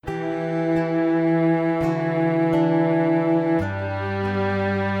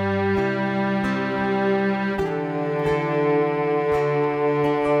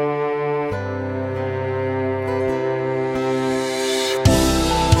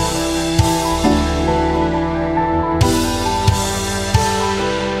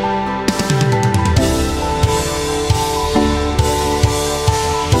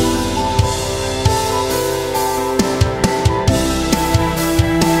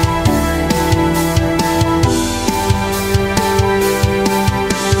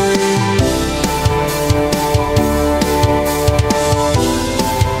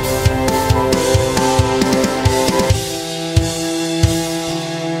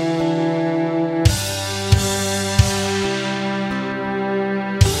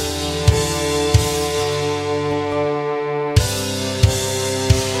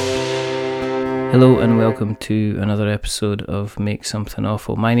Hello and welcome to another episode of Make Something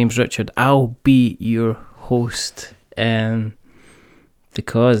Awful. My name's Richard. I'll be your host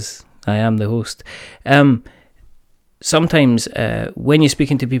because I am the host. Sometimes when you're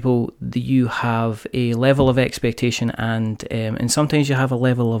speaking to people, you have a level of expectation and sometimes you have a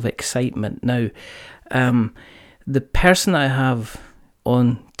level of excitement. Now, the person I have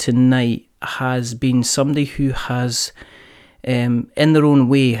on tonight has been somebody who has, in their own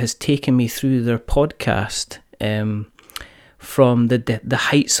way, has taken me through their podcast from the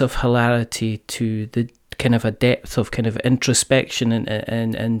heights of hilarity to the kind of a depth of kind of introspection and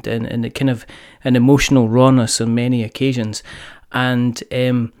a kind of an emotional rawness on many occasions. And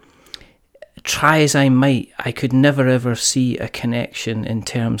try as I might, I could never ever see a connection in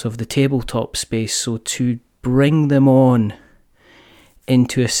terms of the tabletop space. So to bring them on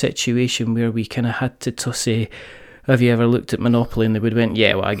into a situation where we kind of had to say, have you ever looked at Monopoly? And they would have went,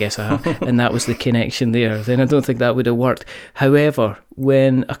 yeah, well, I guess I have. And that was the connection there. Then I don't think that would have worked. However,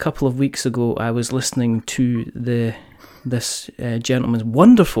 when a couple of weeks ago I was listening to this gentleman's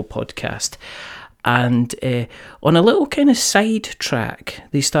wonderful podcast, and on a little kind of side track,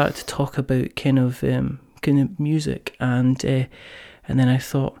 they started to talk about kind of music, and then I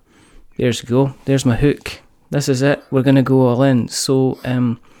thought, there's my hook. This is it. We're going to go all in. So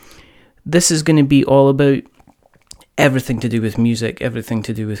this is going to be all about everything to do with music, everything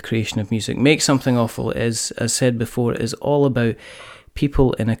to do with creation of music. Make Something Awful is, as said before, is all about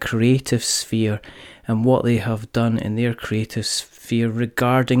people in a creative sphere and what they have done in their creative sphere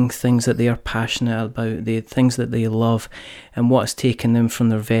regarding things that they are passionate about, the things that they love, and what's taken them from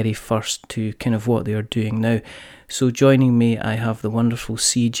their very first to kind of what they are doing now. So joining me, I have the wonderful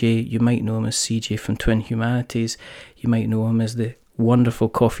CJ. You might know him as CJ from Twin Humanities. You might know him as the wonderful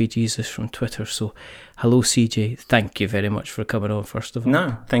Coffee Jesus from Twitter. So hello, CJ. Thank you very much for coming on, first of all.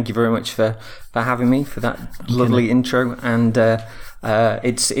 No, thank you very much for having me, for that lovely intro. And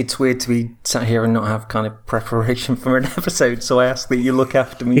it's weird to be sat here and not have kind of preparation for an episode, so I ask that you look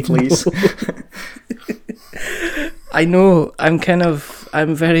after me, please. I know.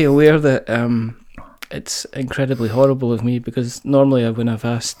 I'm very aware that it's incredibly horrible of me, because normally when I've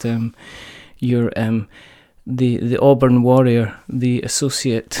asked your the Auburn Warrior, the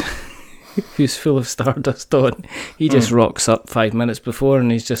associate who's full of stardust on, he just rocks up 5 minutes before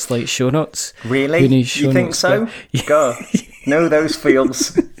and he's just like, show notes. Really? You think so? God, know those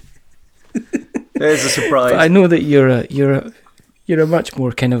feels. There's a surprise. But I know that you're a much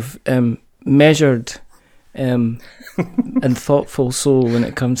more kind of measured and thoughtful soul when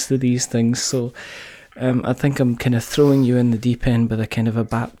it comes to these things. So I think I'm kind of throwing you in the deep end with a kind of a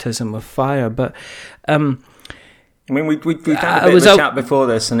baptism of fire. But I mean, we've had a bit of a chat before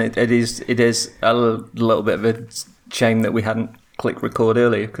this, and it is a little bit of a shame that we hadn't clicked record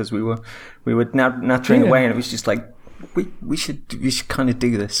earlier, because we were nattering away, and it was just like we should kind of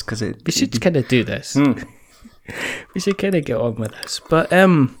do this, because we should kind of do this. We should kind of get on with this. But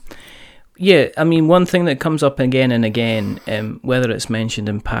yeah, I mean, one thing that comes up again and again, whether it's mentioned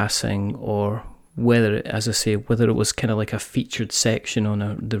in passing or whether it was kind of like a featured section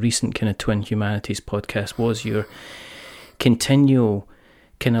on the recent kind of Twin Humanities podcast, was your continual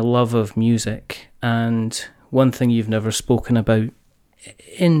kind of love of music. And one thing you've never spoken about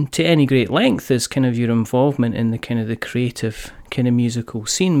to any great length is kind of your involvement in the kind of the creative kind of musical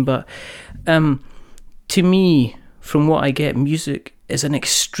scene. But to me, from what I get, music is an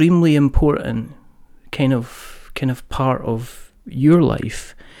extremely important kind of part of your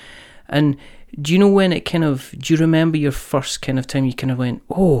life. And do you know when it do you remember your first kind of time you kind of went,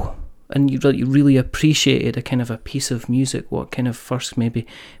 oh, and you really appreciated a kind of a piece of music? What kind of first maybe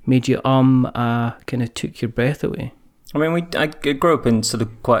made you kind of took your breath away? I mean, I grew up in sort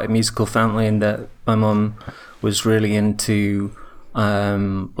of quite a musical family, in that my mum was really into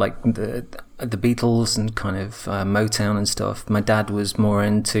like the Beatles and kind of Motown and stuff. My dad was more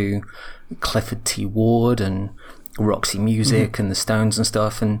into Clifford T. Ward and Roxy Music and the Stones and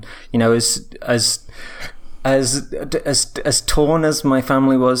stuff. And you know, as torn as my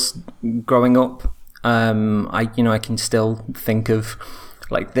family was growing up, I can still think of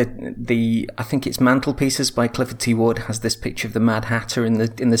like the I think it's Mantelpieces by Clifford T. Ward has this picture of the Mad Hatter in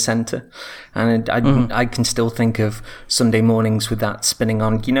the centre, and I can still think of Sunday mornings with that spinning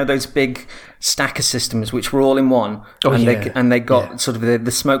on. You know, those big stacker systems which were all in one, they got sort of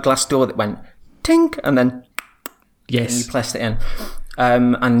the smoke glass door that went tink, and then and you pressed it in,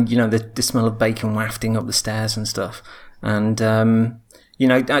 and you know the smell of bacon wafting up the stairs and stuff, and you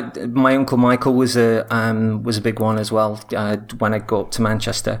know, my Uncle Michael was a big one as well. When I go up to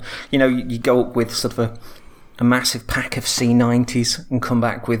Manchester, you know, you go up with sort of a massive pack of C90s and come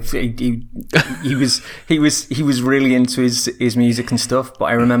back with he was really into his music and stuff. But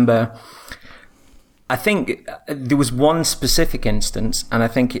I remember, I think there was one specific instance, and I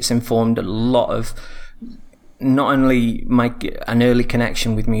think it's informed a lot of not only an early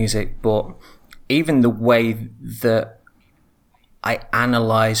connection with music, but even the way that I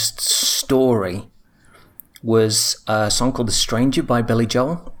analysed story was a song called The Stranger by Billy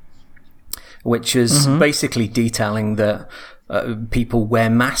Joel, which is basically detailing that people wear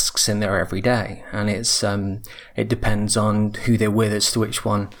masks in their everyday, and it depends on who they're with as to which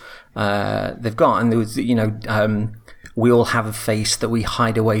one they've got. And there was, we all have a face that we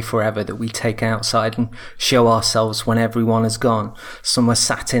hide away forever, that we take outside and show ourselves when everyone has gone. Some are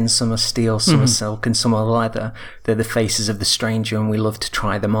satin, some are steel, some are silk, and some are leather. They're the faces of the stranger, and we love to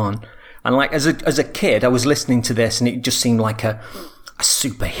try them on. And like as a kid, I was listening to this, and it just seemed like a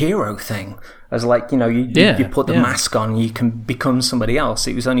superhero thing. As like, you put the mask on, you can become somebody else.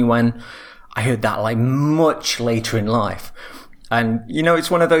 It was only when I heard that like much later in life. And,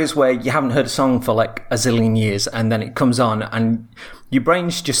 it's one of those where you haven't heard a song for like a zillion years, and then it comes on and your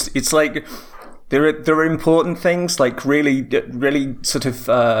brain's just, it's like, there are important things, like really, really sort of,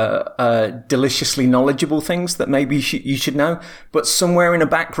 deliciously knowledgeable things that maybe you should know. But somewhere in a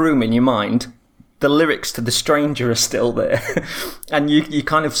back room in your mind, the lyrics to The Stranger are still there. And you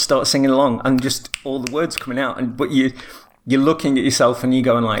kind of start singing along and just all the words coming out. But you're looking at yourself and you're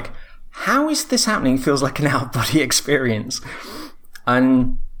going like, how is this happening? It feels like an out-of-body experience.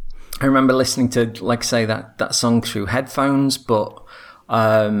 And I remember listening to, like I say, that song through headphones, but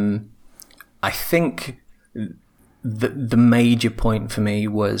I think the major point for me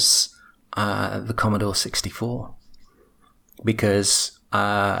was the Commodore 64. Because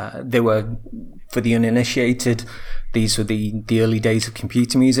they were, for the uninitiated, these were the early days of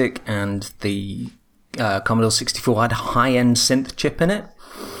computer music, and the Commodore 64 had a high-end synth chip in it.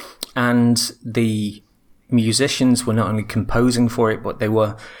 And the musicians were not only composing for it, but they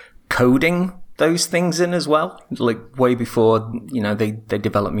were coding those things in as well, like way before, they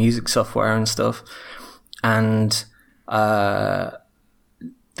developed music software and stuff. And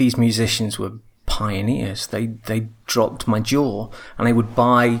these musicians were pioneers. They dropped my jaw, and I would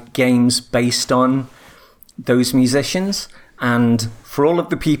buy games based on those musicians. And for all of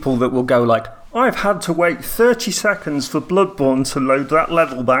the people that will go like, I've had to wait 30 seconds for Bloodborne to load that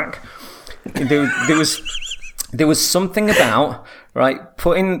level back. There was something about, right,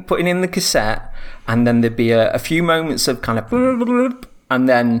 putting in the cassette, and then there'd be a few moments of kind of, and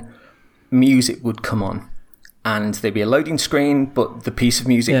then music would come on, and there'd be a loading screen, but the piece of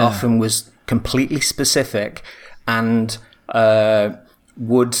music often was completely specific, and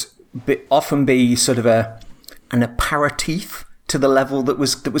would often be sort of an aperitif to the level that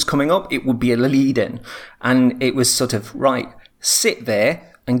was coming up. It would be a lead in, and it was sort of, right, sit there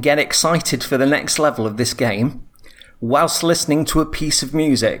and get excited for the next level of this game whilst listening to a piece of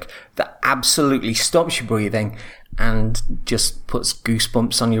music that absolutely stops your breathing and just puts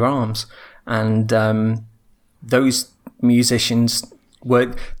goosebumps on your arms. And those musicians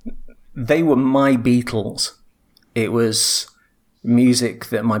were my Beatles. It was music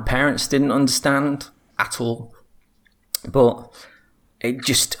that my parents didn't understand at all. But it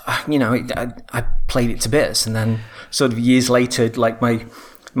just, I played it to bits. And then sort of years later, like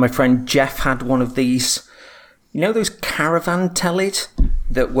my friend Jeff had one of these, those caravan tellies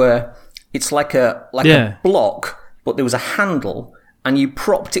that were, it's like a block, but there was a handle, and you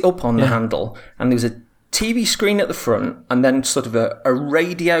propped it up on the handle, and there was a TV screen at the front, and then sort of a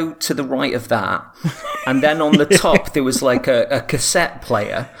radio to the right of that. And then on the top, there was like a cassette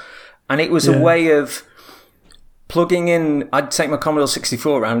player. And it was a way of plugging in, I'd take my Commodore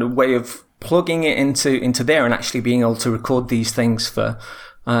 64 around, a way of plugging it into there and actually being able to record these things for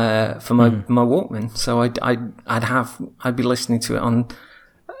my Walkman. So I'd be listening to it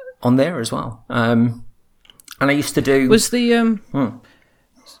on there as well. And I used to do. Was the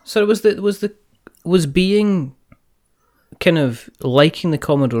so was being kind of liking the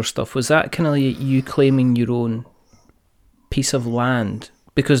Commodore stuff, was that kind of like you claiming your own piece of land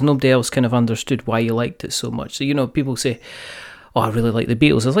because nobody else kind of understood why you liked it so much? So, people say, oh, I really like the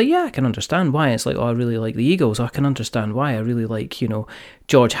Beatles. I was like, yeah, I can understand why. It's like, oh, I really like the Eagles. I can understand why. I really like,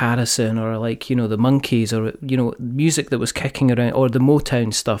 George Harrison, or I like, the Monkees, or, music that was kicking around, or the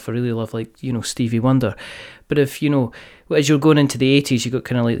Motown stuff. I really love, like, Stevie Wonder. But if, as you're going into the 80s, you got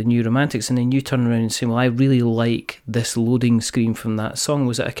kind of like the New Romantics, and then you turn around and say, well, I really like this loading screen from that song.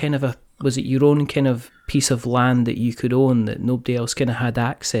 Was it your own kind of piece of land that you could own that nobody else kind of had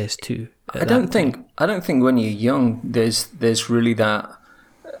access to? I don't think when you're young there's really that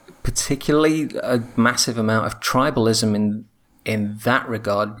particularly a massive amount of tribalism in that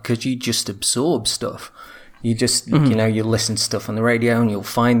regard, because you just absorb stuff. You just, you listen to stuff on the radio and you'll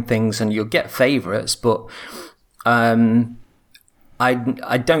find things and you'll get favorites, but I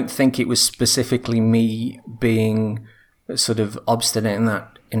don't think it was specifically me being sort of obstinate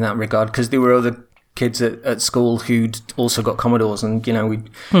in that regard, because there were other kids at school who'd also got Commodores, and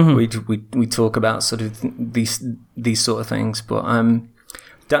we'd talk about sort of these sort of things, but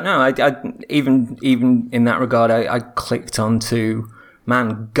don't know. I even in that regard, I clicked onto,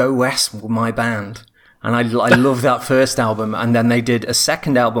 man, Go West were my band. And I love that first album. And then they did a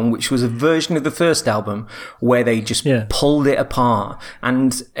second album, which was a version of the first album, where they just pulled it apart.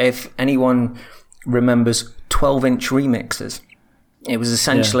 And if anyone remembers 12-inch remixes, it was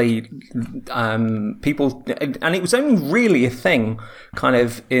essentially people, and it was only really a thing kind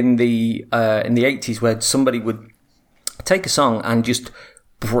of in the 80s, where somebody would take a song and just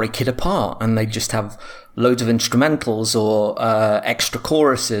break it apart, and they just have loads of instrumentals or extra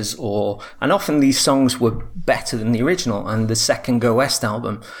choruses, and often these songs were better than the original. And the second Go West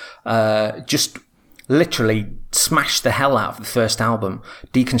album just literally smashed the hell out of the first album,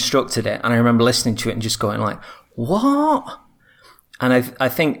 deconstructed it, and I remember listening to it and just going like, what? And I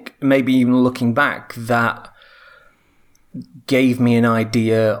think maybe even looking back, that gave me an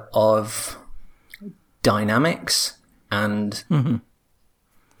idea of dynamics, and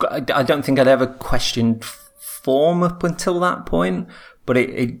I don't think I'd ever questioned form up until that point, but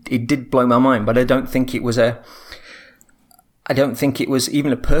it did blow my mind. But I don't think it was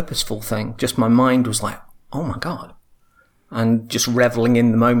even a purposeful thing. Just my mind was like, oh my God, and just reveling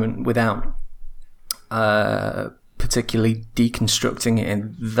in the moment without particularly deconstructing it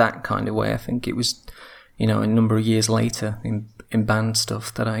in that kind of way. I think it was, a number of years later in band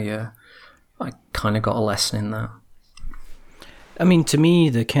stuff that I kind of got a lesson in that. I mean, to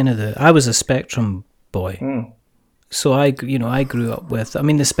me, I was a Spectrum boy. So I grew up with,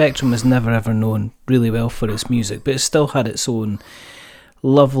 the Spectrum was never ever known really well for its music, but it still had its own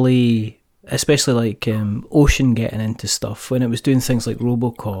lovely, especially like Ocean getting into stuff, when it was doing things like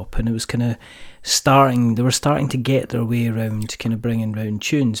RoboCop, and it was kind of they were starting to get their way around kind of bringing round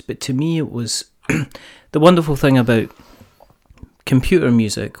tunes. But to me, it was, the wonderful thing about computer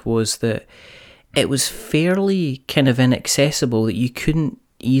music was that it was fairly kind of inaccessible, that you couldn't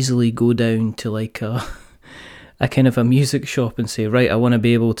easily go down to like a kind of a music shop and say, right, I want to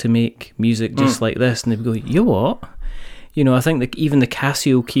be able to make music just like this, and they'd go, you what? I think that even the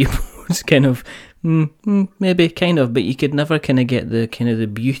Casio keyboards kind of maybe kind of, but you could never kind of get the kind of the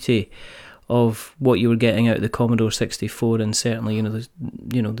beauty of what you were getting out of the Commodore 64, and certainly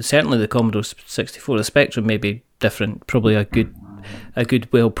certainly the Commodore 64. The Spectrum may be different, probably a good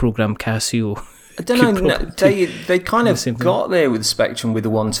well programmed Casio. I don't know. They kind of got there with the Spectrum with the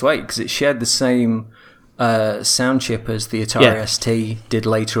 128, because it shared the same sound chip as the Atari ST did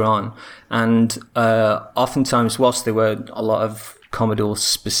later on, and oftentimes, whilst there were a lot of Commodore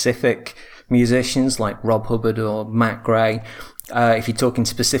specific musicians like Rob Hubbard or Matt Gray, if you're talking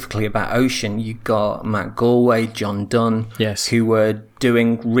specifically about Ocean, you got Matt Galway, John Dunn, who were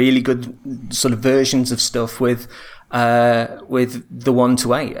doing really good sort of versions of stuff with the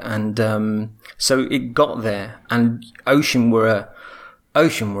 128, and so it got there. And Ocean were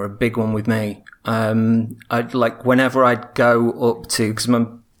a big one with me. I'd like, whenever I'd go up to, because my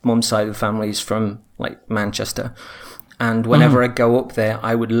mum's side of the family is from like Manchester, and whenever I'd go up there,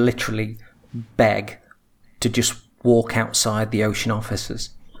 I would literally beg to just walk outside the Ocean offices,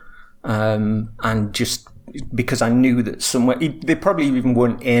 and just because I knew that somewhere they probably even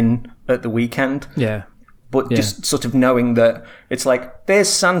weren't in at the weekend. But just sort of knowing that it's like, there's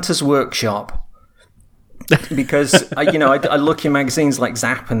Santa's workshop. Because I look in magazines like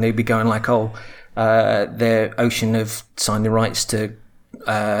Zap, and they'd be going like, their Ocean have signed the rights to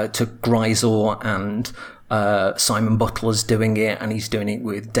Grisor, and Simon Butler's doing it, and he's doing it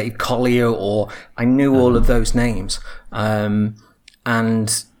with Dave Collier, or I knew all of those names. So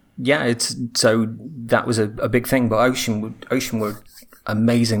that was a big thing. But Ocean were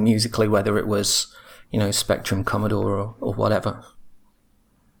amazing musically, whether it was Spectrum, Commodore, or whatever.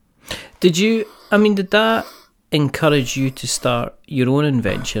 Did that encourage you to start your own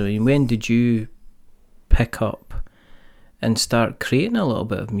adventure? I mean, when did you pick up and start creating a little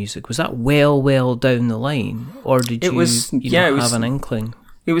bit of music? Was that well down the line, or did you have an inkling?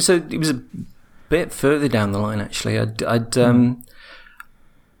 It was a bit further down the line, actually.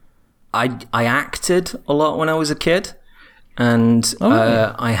 I acted a lot when I was a kid, and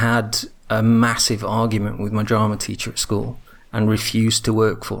I had a massive argument with my drama teacher at school and refused to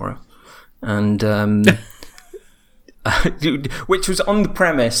work for her. And which was on the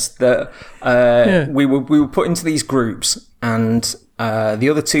premise that we were put into these groups, and the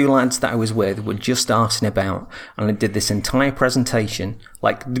other two lads that I was with were just starting about, and I did this entire presentation,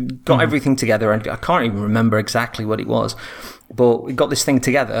 like got everything together, and I can't even remember exactly what it was, but we got this thing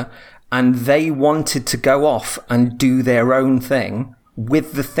together, and they wanted to go off and do their own thing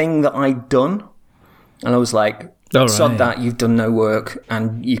with the thing that I'd done, and I was like, sod that, you've done no work,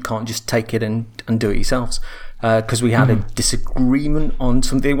 and you can't just take it and do it yourselves. Because we had a disagreement on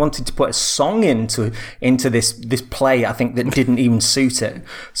something. They wanted to put a song into this play, I think, that didn't even suit it.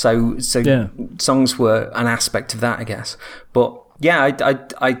 So songs were an aspect of that, I guess. But yeah,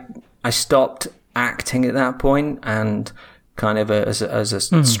 I stopped acting at that point, and kind of as a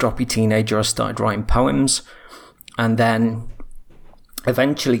stroppy teenager, I started writing poems, and then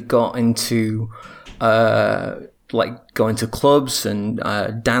eventually got into like going to clubs and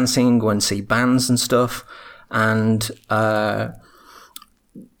dancing, going to see bands and stuff. And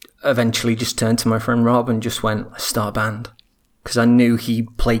eventually just turned to my friend Rob and just went, let's start a band, because I knew he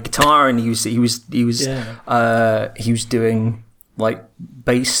played guitar, and he was doing like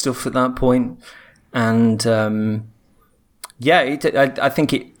bass stuff at that point. And I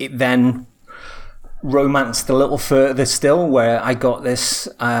think it then romanced a little further still, where I got this.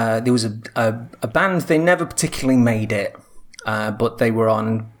 There was a band, they never particularly made it, but they were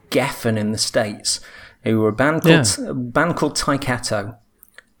on Geffen in the States. They were a band called Taiketo,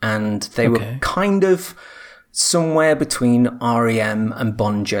 and they were kind of somewhere between REM and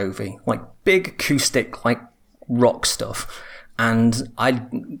Bon Jovi, like big acoustic, like rock stuff. And I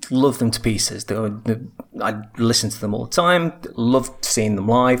loved them to pieces. I listened to them all the time, loved seeing them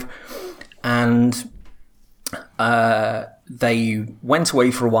live, and they went away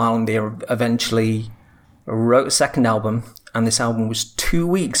for a while, and they eventually wrote a second album, and this album was 2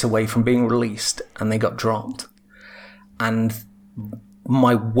 weeks away from being released, and they got dropped, and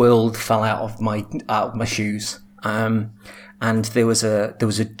my world fell out of my shoes. And there was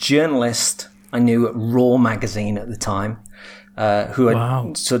a journalist I knew at Raw magazine at the time, who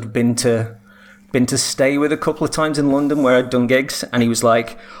had sort of been to stay with a couple of times in London where I'd done gigs, and he was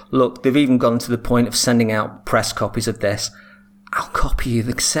like, look, they've even gone to the point of sending out press copies of this. I'll copy you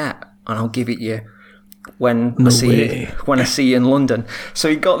the cassette and I'll give it you when I see you in London. So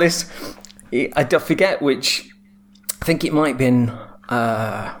he got this, I forget which, I think it might be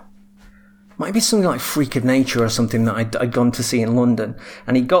something like Freak of Nature or something that I'd gone to see in London,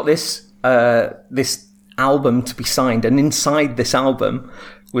 and he got this album to be signed, and inside this album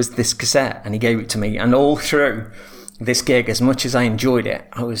was this cassette, and he gave it to me. And all through this gig, as much as I enjoyed it,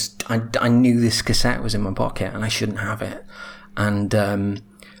 I knew this cassette was in my pocket and I shouldn't have it. And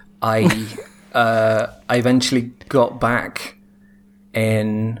I eventually got back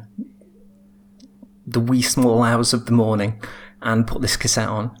in the wee small hours of the morning and put this cassette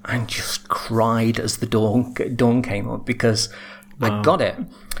on and just cried as the dawn came up, because I got it.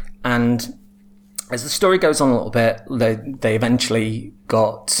 And as the story goes on a little bit, they eventually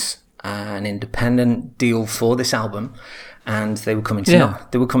got an independent deal for this album, and they were coming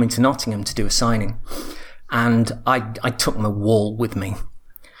to Nottingham to do a signing, and I took my wall with me,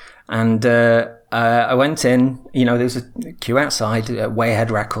 and I went in. There was a queue outside,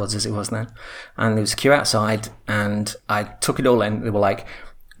 Wayhead Records as it was then, and there was a queue outside, and I took it all in. They were like,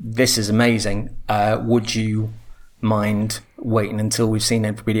 "This is amazing. Would you mind waiting until we've seen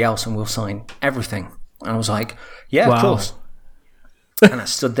everybody else and we'll sign everything?" And I was like, yeah, of course. And I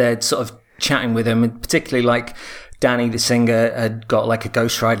stood there sort of chatting with him, and particularly like Danny, the singer, had got like a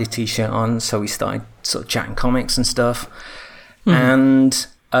Ghost Rider t-shirt on, so we started sort of chatting comics and stuff, and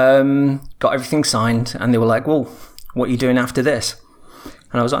got everything signed, and they were like, well, what are you doing after this?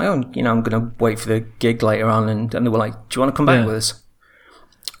 And I was like, I'm going to wait for the gig later on, and they were like, do you want to come back with us?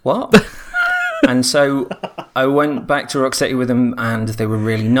 What? And so I went back to Rock City with them, and they were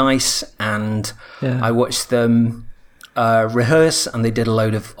really nice, and I watched them rehearse, and they did a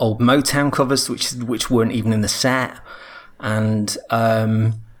load of old Motown covers which weren't even in the set. And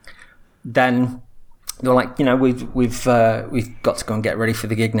then they were like, we've got to go and get ready for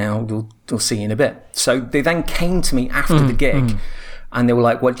the gig now. We'll see you in a bit. So they then came to me after the gig, and they were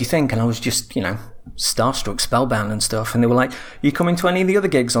like, what do you think? And I was just, starstruck, spellbound and stuff. And they were like, you coming to any of the other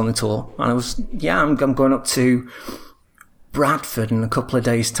gigs on the tour? And I was, I'm going up to Bradford in a couple of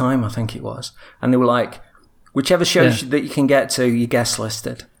days' time, I think it was. And they were like, whichever shows that you can get to, you guest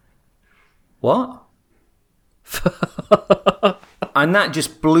listed. What? And that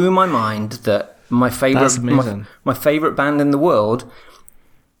just blew my mind, that my favorite band in the world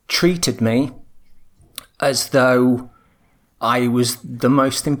treated me as though I was the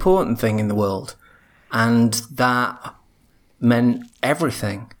most important thing in the world. and that meant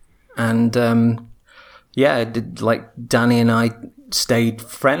everything. And like Danny and I stayed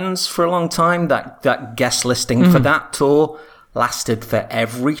friends for a long time. That guest listing for that tour lasted for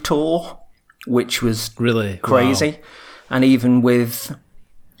every tour, which was really crazy. Wow. And even with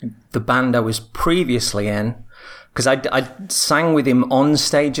the band I was previously in, because I sang with him on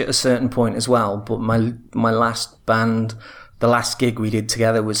stage at a certain point as well, but my last band, the last gig we did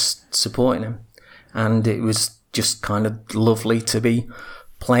together, was supporting him, and it was just kind of lovely to be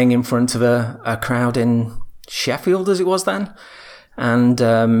playing in front of a crowd in Sheffield, as it was then, and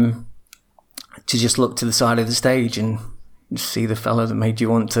to just look to the side of the stage and see the fella that made you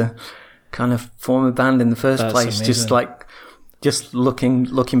want to kind of form a band in the first place. Amazing. Just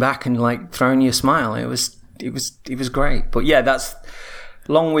looking back and like throwing you a smile. It was great. But yeah, that's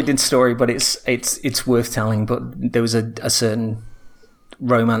long-winded story, but it's worth telling. But there was a certain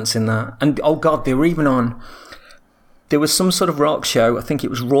romance in that. And oh god, they were even on. There was some sort of rock show. I think it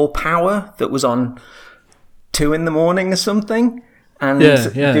was Raw Power that was on 2 a.m. or something. And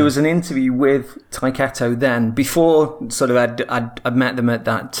there was an interview with Tyketto then, before sort of I'd met them at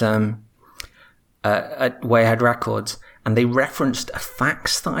that at Wayhead Records, and they referenced a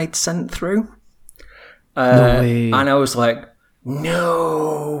fax that I'd sent through. No way. And I was like,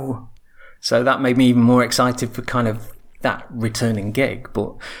 no. So that made me even more excited for kind of that returning gig,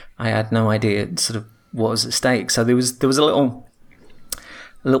 but I had no idea sort of what was at stake. So there was a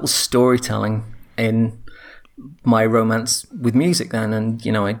little storytelling in my romance with music then, and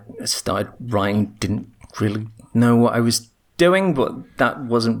I started writing, didn't really know what I was doing, but that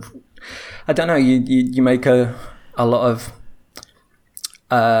wasn't, I don't know, you make a lot of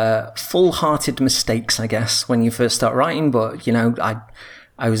full-hearted mistakes, I guess, when you first start writing, but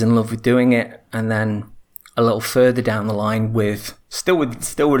I was in love with doing it. And then a little further down the line with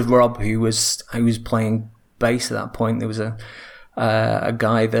Rob, who was playing bass at that point. There was a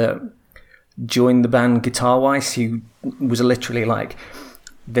guy that joined the band guitar-wise, who was literally like,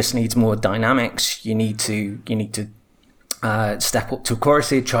 this needs more dynamics, you need to step up to a chorus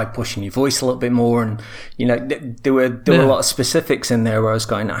here, try pushing your voice a little bit more, and there were a lot of specifics in there where I was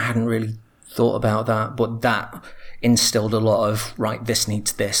going, I hadn't really thought about that, but that instilled a lot of, right, this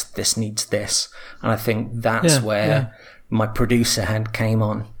needs this needs this, and I think that's where my producer head came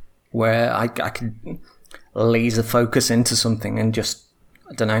on, where I could laser focus into something and just,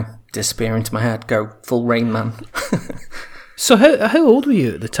 I don't know, disappear into my head, go full Rain Man. So how old were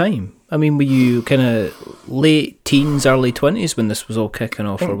you at the time? I mean, were you kind of late teens, early 20s when this was all kicking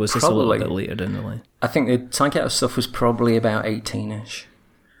off, or was this a little bit later down the line? I think the Tyketto stuff was probably about 18-ish.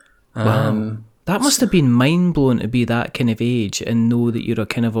 Wow. That must have been mind-blowing to be that kind of age and know that you're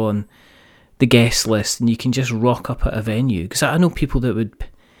kind of on the guest list and you can just rock up at a venue. Because I know people that would,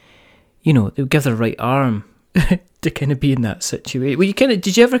 they would give their right arm to kind of be in that situation. Well,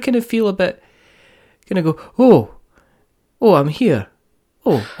 did you ever kind of feel a bit, kind of go, oh, I'm here.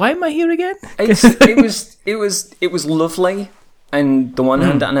 Oh, why am I here again? It was lovely, and the one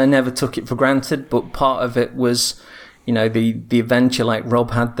hand, and I never took it for granted. But part of it was, the adventure. Like Rob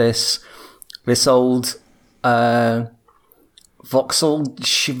had this old Vauxhall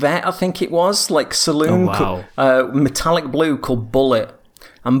Chevette, I think it was, like saloon, metallic blue, called Bullet,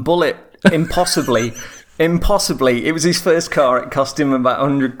 and Bullet impossibly, it was his first car. It cost him about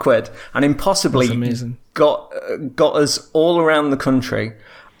 £100, and impossibly got us all around the country.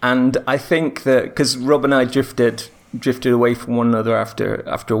 And I think that because Rob and I drifted away from one another after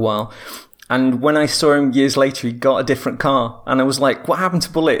a while, and when I saw him years later, he got a different car, and I was like, "What happened to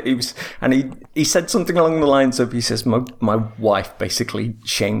Bullet?" He said something along the lines of, he says, "My wife basically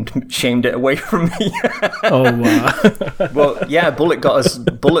shamed it away from me." Oh wow! Well, yeah, Bullet got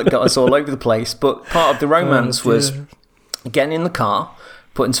us all over the place. But part of the romance was getting in the car,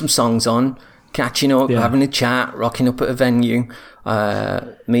 putting some songs on, catching up, having a chat, rocking up at a venue,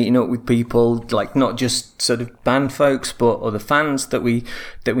 meeting up with people, like not just sort of band folks, but other fans that we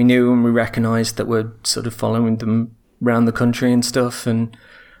knew and we recognised that were sort of following them around the country and stuff. And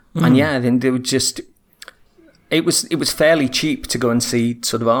then they would just, it was fairly cheap to go and see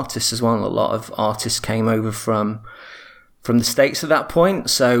sort of artists as well. A lot of artists came over from the States at that point,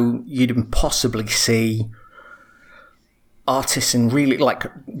 so you'd impossibly see artists in really like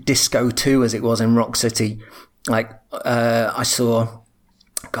Disco 2 as it was in Rock City. Like I saw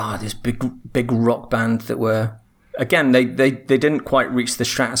this big rock band that were, again, they didn't quite reach the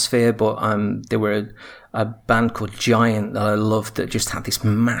stratosphere, but they were a band called Giant that I loved, that just had this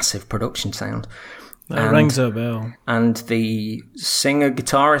massive production sound. That rings a bell. And the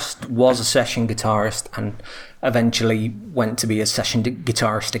singer-guitarist was a session guitarist and eventually went to be a session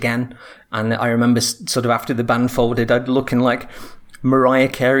guitarist again. And I remember sort of after the band folded, I'd look in like Mariah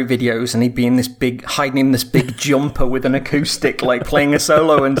Carey videos and he'd be in this hiding in this big jumper with an acoustic, like playing a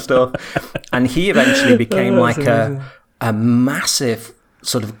solo and stuff. And he eventually became like a massive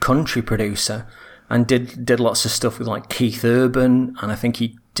sort of country producer and did lots of stuff with like Keith Urban, and I think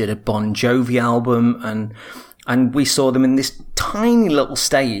he did a Bon Jovi album, and we saw them in this tiny little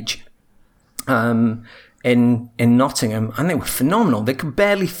stage in Nottingham, and they were phenomenal. They could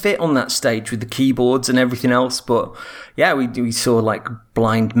barely fit on that stage with the keyboards and everything else, but yeah, we saw like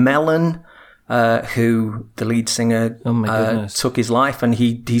Blind Melon, who the lead singer took his life, and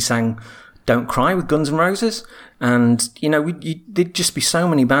he sang Don't Cry with Guns N' Roses. And, you know, there'd just be so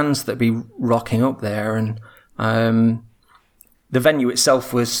many bands that'd be rocking up there. And the venue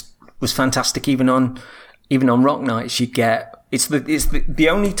itself was fantastic. Even on rock nights, you'd get... It's the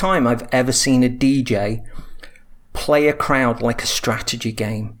only time I've ever seen a DJ play a crowd like a strategy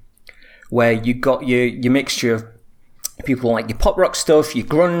game, where you got your mixture of people like your pop rock stuff, your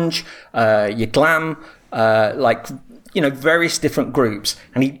grunge, your glam, like, you know, various different groups,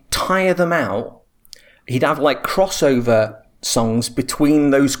 and he'd tire them out. He'd have like crossover songs between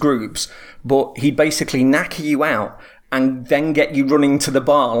those groups, but he'd basically knacker you out and then get you running to the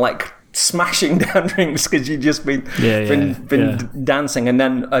bar, like smashing down drinks because you'd just been dancing, and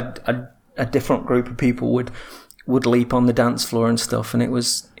then a different group of people would leap on the dance floor and stuff, and it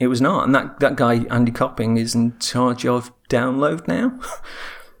was not. And that guy Andy Copping is in charge of Download now.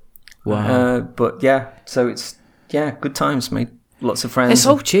 Wow. But yeah, so it's good times, mate. Lots of friends. It's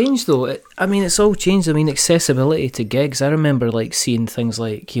all changed, though. It's all changed. I mean, accessibility to gigs. I remember, like, seeing things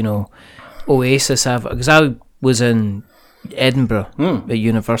like, you know, Oasis have... Because I was in Edinburgh at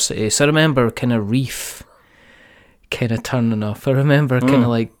university, so I remember kind of Reef kind of turning off. I remember kind of,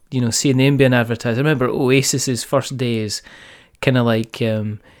 like, you know, seeing them being advertised. I remember Oasis's first days kind of, like,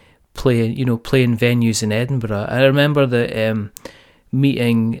 playing venues in Edinburgh. I remember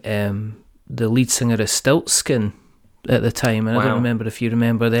meeting the lead singer of Stiltskin at the time, and I don't remember if you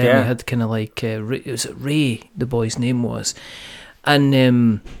remember them. We had kind of like was it Ray, the boy's name was,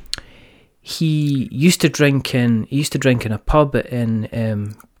 and he used to drink in a pub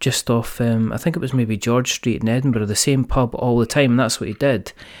in just off I think it was maybe George Street in Edinburgh, the same pub all the time, and that's what he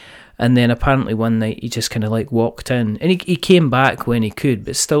did. And then apparently one night he just kind of like walked in, and he came back when he could,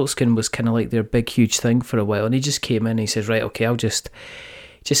 but Stiltskin was kind of like their big huge thing for a while, and he just came in and he says, right, okay, I'll just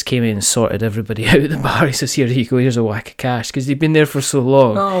came in and sorted everybody out of the bar. He says, here you go, here's a whack of cash, because he'd been there for so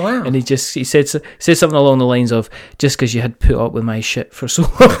long. Oh, wow. And he said something along the lines of, just because you had put up with my shit for so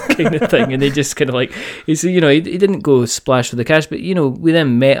long, kind of thing. And they just kind of like, he said, you know, he didn't go splash for the cash, but, you know, we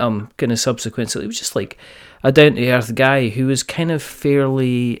then met him kind of subsequently. So he was just like a down-to-earth guy who was kind of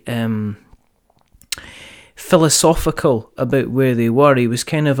fairly philosophical about where they were. He was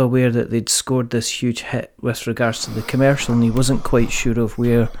kind of aware that they'd scored this huge hit with regards to the commercial, and he wasn't quite sure of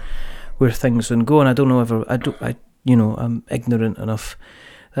where things would go. And I don't know I'm ignorant enough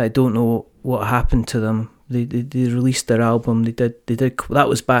that I don't know what happened to them. They released their album. They did. That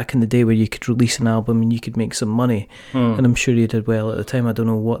was back in the day where you could release an album and you could make some money. And I'm sure he did well at the time. I don't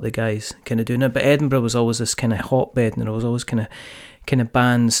know what the guys kind of do now, but Edinburgh was always this kind of hotbed, and there was always kind of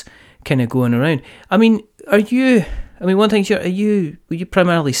bands kind of going around. I mean, one thing, were you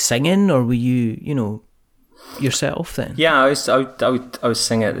primarily singing, or were you, you know, yourself then? Yeah, I was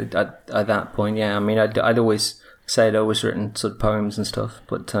singing at that point. Yeah, I mean, I'd always say I'd always written sort of poems and stuff,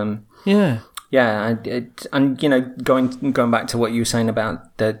 but and you know, going back to what you were saying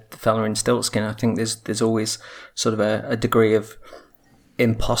about the fella in Stiltskin, I think there's always sort of a degree of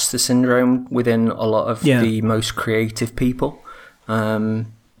imposter syndrome within a lot of the most creative people.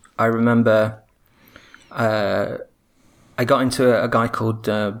 I remember I got into a guy called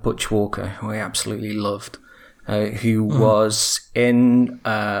Butch Walker, who I absolutely loved, who was in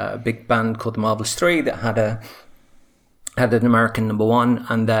a big band called the Marvelous Three that had an American #1,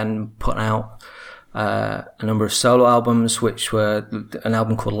 and then put out a number of solo albums, which were an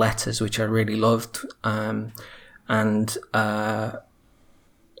album called Letters, which I really loved, and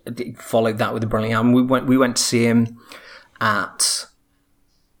followed that with a brilliant album. We went to see him at...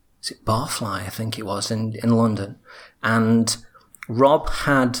 is it Barfly, I think it was, in London. And Rob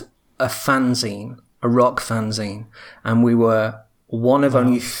had a rock fanzine, and we were one of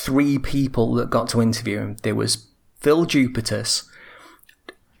only 3 people that got to interview him. There was Phil Jupitus.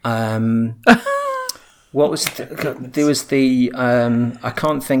 What was there was the I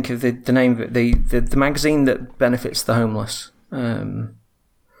can't think of the name of it, the magazine that benefits the homeless. That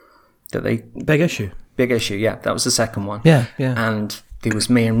they Big Issue. Big Issue, yeah, that was the second one. Yeah, yeah. And there was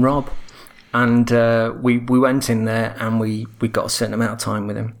me and Rob, and we went in there and we got a certain amount of time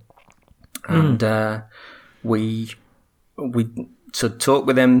with him, and we sort of talked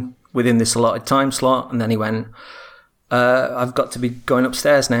with him within this allotted time slot, and then he went, I've got to be going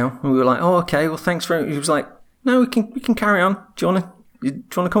upstairs now. And we were like, oh, okay, well, thanks for it. He was like, no, we can carry on. Do you want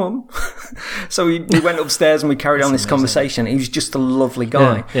to come up? So we went upstairs and we carried on this conversation. He was just a lovely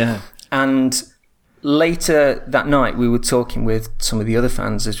guy. Yeah. And later that night, we were talking with some of the other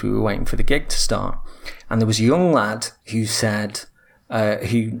fans as we were waiting for the gig to start. And there was a young lad who said,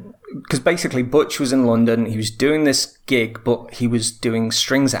 because basically Butch was in London, he was doing this gig, but he was doing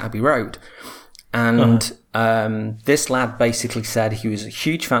strings at Abbey Road. And this lad basically said he was a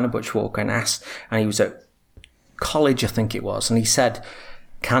huge fan of Butch Walker and he was at college, I think it was, and he said,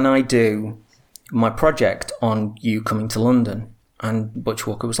 can I do my project on you coming to London? And Butch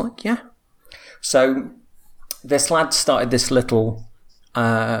Walker was like, yeah. So this lad started this little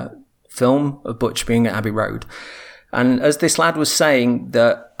film of Butch being at Abbey Road. And as this lad was saying,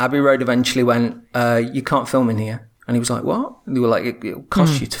 that Abbey Road eventually went, you can't film in here. And he was like, what? And they were like, it'll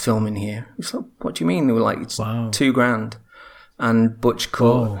cost you to film in here. He was like, what do you mean? They were like, it's $2,000. And Butch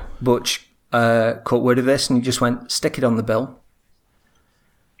caught word of this and he just went, stick it on the bill.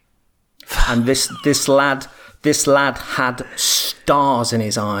 And this lad had stars in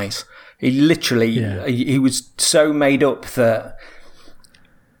his eyes. He literally, he was so made up that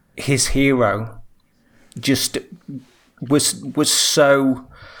his hero just was so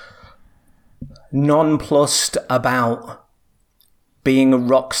nonplussed about being a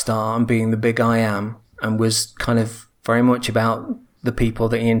rock star and being the big I am, and was kind of very much about the people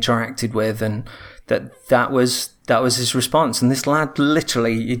that he interacted with, and that was his response. And this lad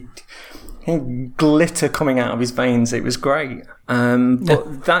literally, he glitter coming out of his veins. It was great.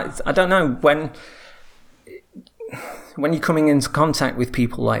 But that, I don't know, when you're coming into contact with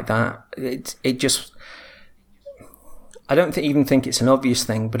people like that, it just, I don't even think it's an obvious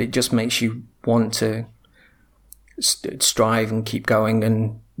thing, but it just makes you want to strive and keep going,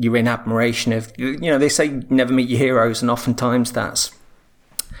 and you're in admiration of, they say never meet your heroes, and oftentimes that's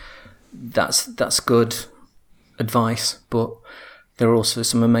good advice, but there are also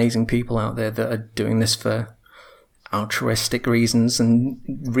some amazing people out there that are doing this for altruistic reasons and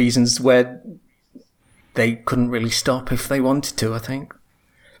reasons where they couldn't really stop if they wanted to, I think.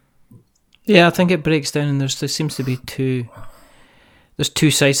 Yeah, I think it breaks down, and there seems to be there's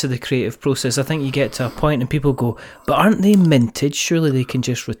two sides to the creative process. I think you get to a point and people go, but aren't they minted? Surely they can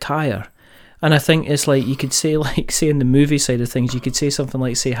just retire. And I think it's like, you could say, like, say in the movie side of things, you could say something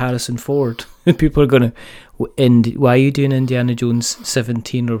like, say, Harrison Ford. People are going to, why are you doing Indiana Jones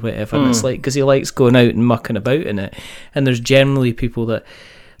 17 or whatever? And it's like, because he likes going out and mucking about in it. And there's generally people that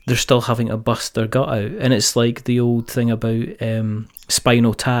they're still having to bust their gut out. And it's like the old thing about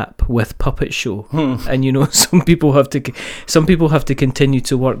Spinal Tap with Puppet Show. And, some people have to continue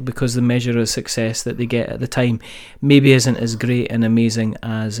to work because the measure of success that they get at the time maybe isn't as great and amazing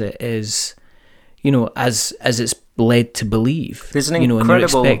as it is, as it's led to believe. There's an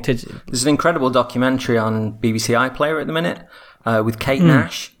incredible documentary on BBC iPlayer at the minute with Kate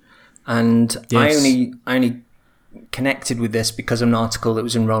Nash, and yes. I only connected with this because of an article that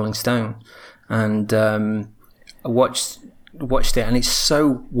was in Rolling Stone, and I watched it, and it's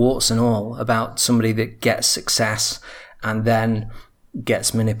so warts and all about somebody that gets success and then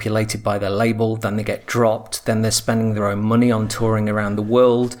gets manipulated by their label, then they get dropped, then they're spending their own money on touring around the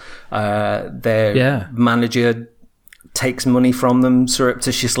world. Their manager takes money from them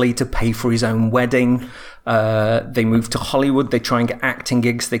surreptitiously to pay for his own wedding. They move to Hollywood, they try and get acting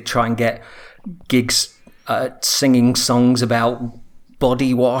gigs, they try and get gigs singing songs about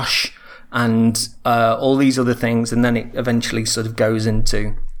body wash and all these other things, and then it eventually sort of goes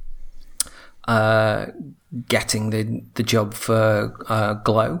into getting the job for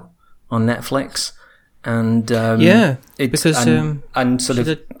Glow on Netflix, and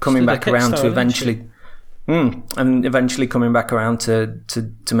coming back around to eventually coming back around to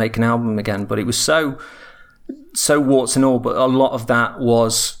make an album again. But it was so warts and all, but a lot of that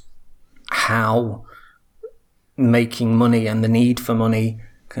was how making money and the need for money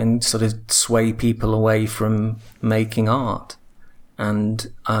can sort of sway people away from making art.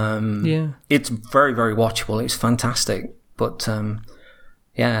 And it's very, very watchable. It's fantastic, but there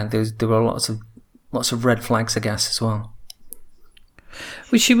were lots of red flags, I guess, as well.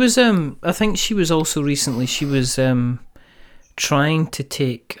 Well, she was. I think she was also recently. She was trying to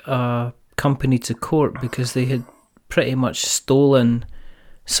take a company to court because they had pretty much stolen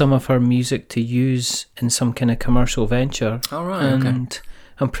some of her music to use in some kind of commercial venture. Oh, right, and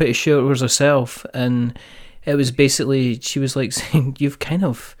I'm pretty sure it was herself, and it was basically, she was like saying, you've kind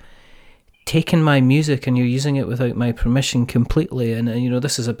of taken my music and you're using it without my permission completely, and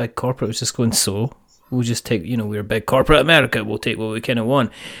this is a big corporate. It was just going, so we'll just take, we're a big corporate America, we'll take what we kind of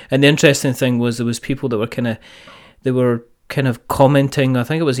want. And the interesting thing was, there was people that were kind of commenting, I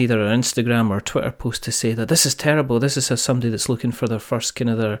think it was either an Instagram or Twitter post, to say that this is terrible, this is somebody that's looking for their first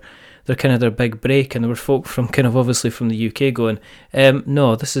their big break, and there were folk from obviously from the UK going,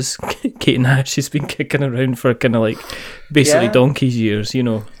 no, this is Kate Nash, she's been kicking around for basically donkey's years,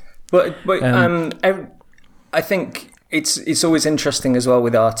 But I think it's always interesting as well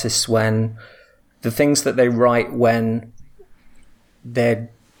with artists when the things that they write when they're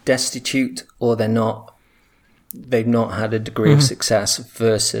destitute or they've not had a degree of success,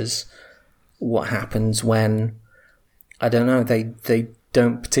 versus what happens when, I don't know, they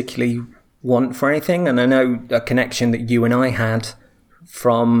don't particularly want for anything. And I know a connection that you and I had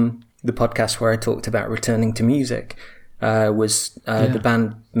from the podcast where I talked about returning to music was the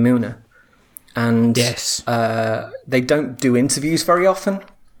band Muna. And yes. They don't do interviews very often,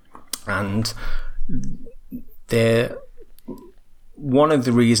 and they're one of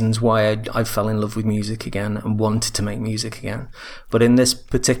the reasons why I fell in love with music again and wanted to make music again. But in this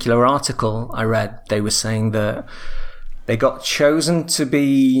particular article I read, they were saying that they got chosen to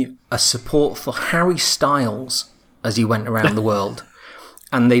be a support for Harry Styles as he went around the world.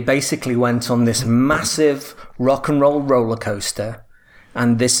 And they basically went on this massive rock and roll roller coaster.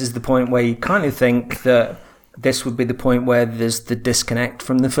 And this is the point where you kind of think that this would be the point where there's the disconnect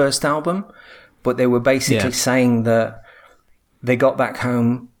from the first album. But they were basically saying that they got back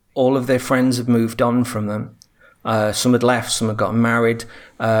home, all of their friends had moved on from them. Some had left, some had gotten married.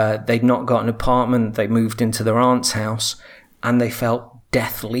 They'd not got an apartment. They moved into their aunt's house, and they felt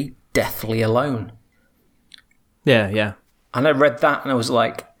deathly alone. Yeah, yeah. And I read that and I was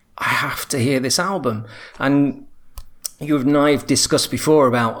like, I have to hear this album. And you and I have discussed before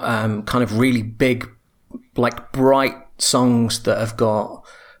about kind of really big, like bright songs that have got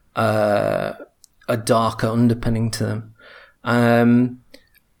a darker underpinning to them. And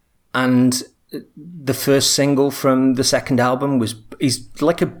the first single from the second album is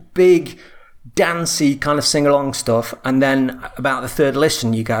like a big dancey kind of sing-along stuff. And then about the third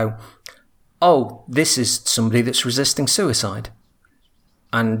listen, you go, oh, this is somebody that's resisting suicide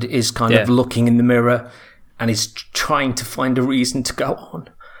and is kind of looking in the mirror and is trying to find a reason to go on.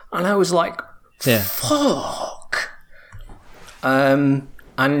 And I was like, fuck. And,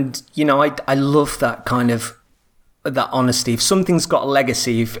 I love that kind of, that honesty. If something's got a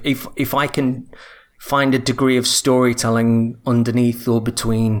legacy, if I can find a degree of storytelling underneath or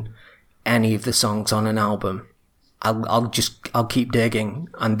between any of the songs on an album, I'll keep digging.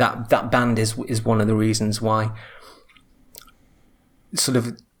 And that band is one of the reasons why. Sort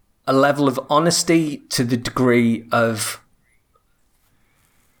of a level of honesty to the degree of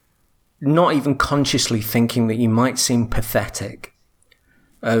not even consciously thinking that you might seem pathetic,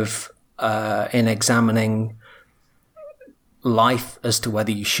 of in examining life as to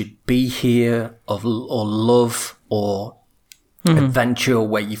whether you should be here, or love, or adventure, or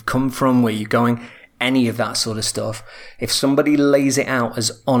where you've come from, where you're going, any of that sort of stuff. If somebody lays it out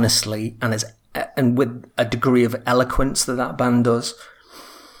as honestly and with a degree of eloquence that band does,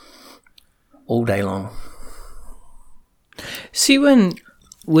 all day long. See,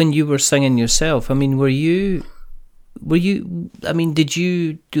 when you were singing yourself, I mean, did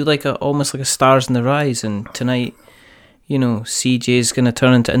you do almost like a Stars in the Rise, and tonight, CJ's going to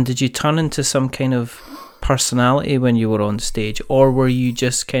turn into, and did you turn into some kind of personality when you were on stage, or were you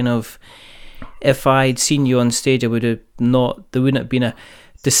just kind of, if I'd seen you on stage, there wouldn't have been a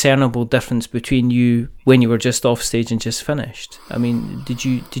discernible difference between you when you were just off stage and just finished? I mean, did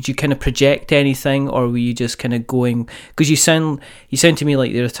you kind of project anything, or were you just kind of going, because you sound to me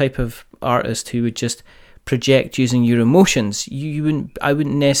like you're a type of artist who would just project using your emotions. I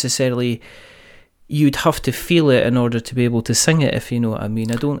wouldn't necessarily, you'd have to feel it in order to be able to sing it, if you know what I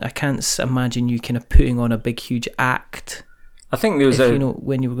mean. I can't imagine you kind of putting on a big huge act. I think there was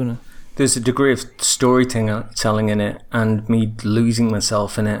when you were going to, there's a degree of storytelling in it, and me losing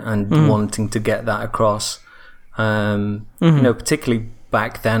myself in it and wanting to get that across. Particularly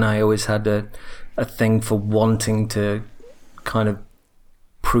back then, I always had a thing for wanting to kind of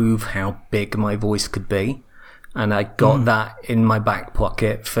prove how big my voice could be, and I got that in my back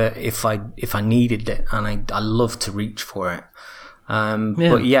pocket for if I needed it, and I love to reach for it.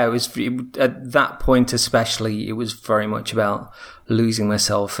 But yeah, at that point especially, it was very much about losing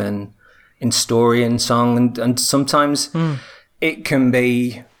myself in story and song, and sometimes it can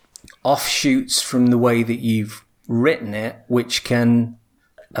be offshoots from the way that you've written it, which can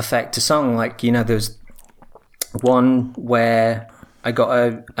affect a song. Like, you know, there's one where I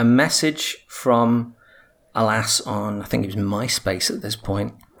got a message from a lass on, I think it was MySpace at this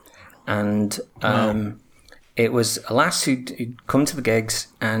point, and it was a lass who'd come to the gigs,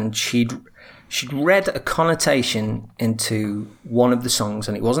 and she'd read a connotation into one of the songs,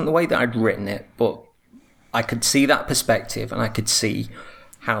 and it wasn't the way that I'd written it, but I could see that perspective, and I could see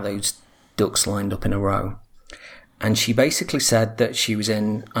how those ducks lined up in a row. And she basically said that she was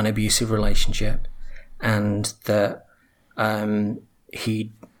in an abusive relationship, and that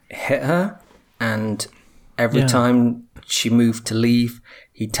he hit her, and every time she moved to leave,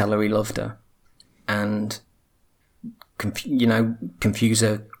 he'd tell her he loved her, and confuse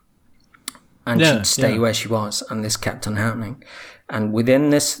her, and she'd stay where she was, and this kept on happening. And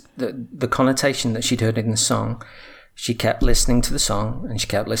within this, the connotation that she'd heard in the song, she kept listening to the song, and she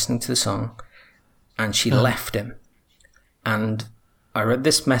kept listening to the song, and she left him. And I read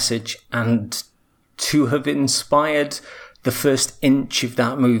this message, and to have inspired the first inch of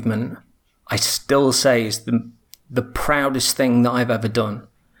that movement, I still say is the proudest thing that I've ever done.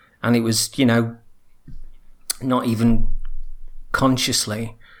 And it was, you know, not even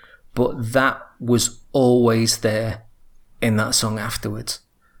consciously, but that was always there in that song afterwards.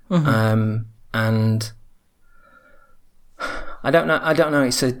 And I don't know.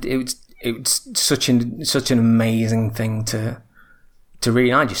 It was such an amazing thing to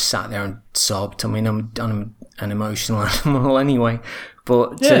read. I just sat there and sobbed. I mean, I'm an emotional animal anyway,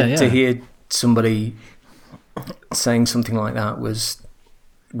 but to hear somebody saying something like that was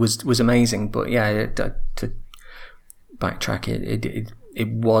amazing. But yeah, to backtrack, it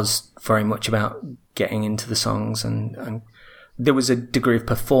was very much about getting into the songs, and there was a degree of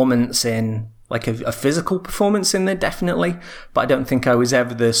performance in, like a physical performance in there, definitely, but I don't think I was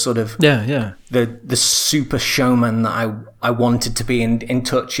ever the sort of the super showman that I wanted to be in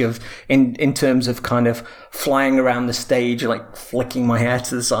touch of, in terms of kind of flying around the stage, like flicking my hair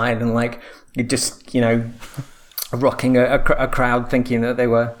to the side and like just, you know, rocking a crowd thinking that they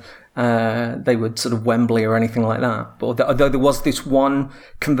were sort of Wembley or anything like that. But although there was this one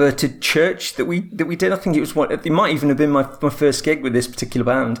converted church that we did, I think it might even have been my first gig with this particular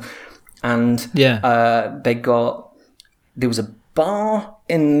band. And there was a bar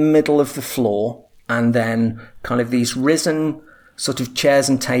in the middle of the floor, and then kind of these risen sort of chairs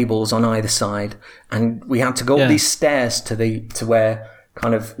and tables on either side, and we had to go up these stairs to where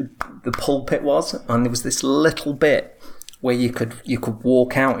kind of the pulpit was, and there was this little bit where you could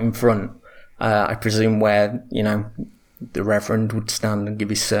walk out in front, I presume, where, you know, the reverend would stand and give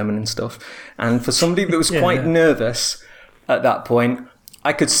his sermon and stuff. And for somebody that was quite nervous at that point,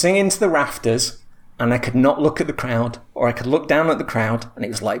 I could sing into the rafters, and I could not look at the crowd, or I could look down at the crowd, and it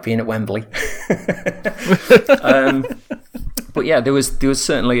was like being at Wembley. But yeah, there was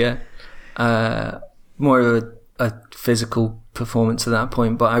certainly a more of a physical performance at that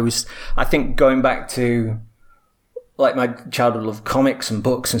point. But I think going back to like my childhood love comics and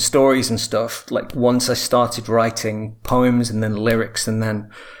books and stories and stuff, like once I started writing poems and then lyrics, and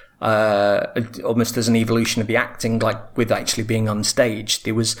then almost as an evolution of the acting, like with actually being on stage,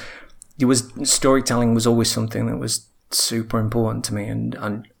 there was storytelling was always something that was super important to me,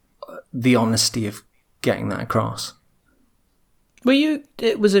 and the honesty of getting that across.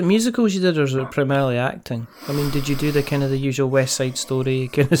 Was it musicals you did, or was it primarily acting? I mean, did you do the kind of the usual West Side Story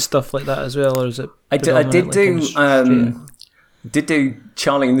kind of stuff like that as well, or is it? I did do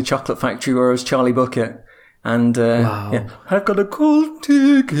Charlie and the Chocolate Factory, where I was Charlie Bucket, and I've got a cold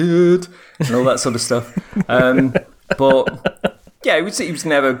ticket and all that sort of stuff. But yeah, it was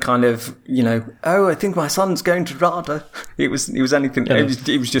never kind of, you know, oh, I think my son's going to RADA. It was anything. Yeah.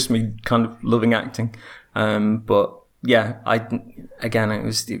 It was just me kind of loving acting. But yeah, it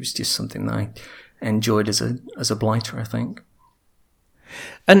was just something that I enjoyed as a blighter, I think.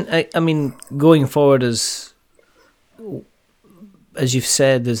 And I mean, going forward, as you've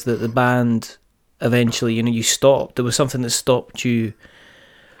said, is that the band eventually, you know, you stopped. There was something that stopped you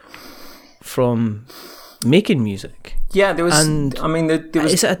from making music. Yeah, there was. And I mean, there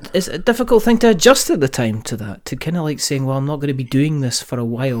was. It's a difficult thing to adjust at the time to that. To kind of like saying, well, I'm not going to be doing this for a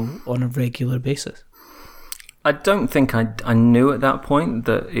while on a regular basis. I don't think I knew at that point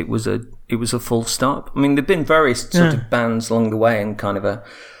that it was a full stop. I mean, there've been various sort of bands along the way, and kind of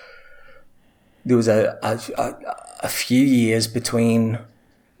there was a few years between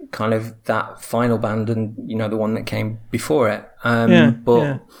kind of that final band and, you know, the one that came before it.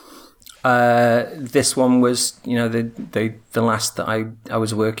 This one was, you know, the last that I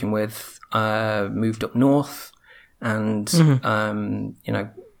was working with, moved up north, and you know,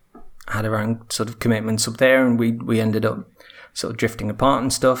 had our own sort of commitments up there, and we ended up sort of drifting apart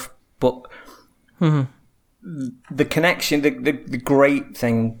and stuff. But the connection, the great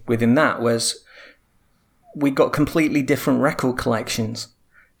thing within that was we got completely different record collections.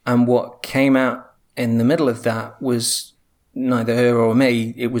 And what came out in the middle of that was neither her or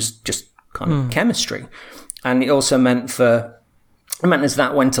me. It was just kind of chemistry. And it also meant as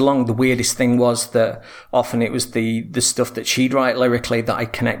that went along, the weirdest thing was that often it was the stuff that she'd write lyrically that I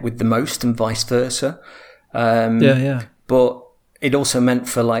connect with the most, and vice versa. But it also meant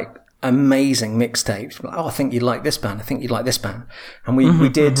for like amazing mixtapes. Like, I think you'd like this band. I think you'd like this band. And we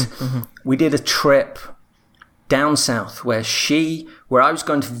did a trip down south where I was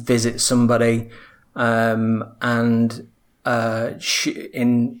going to visit somebody, and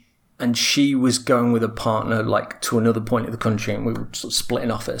she was going with a partner like to another point of the country, and we were sort of splitting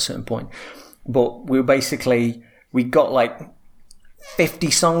off at a certain point. But we got like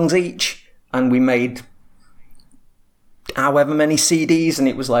 50 songs each, and we made however many CDs, and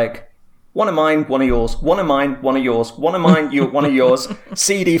it was like, one of mine, one of yours, one of mine, one of yours, one of mine, one of yours,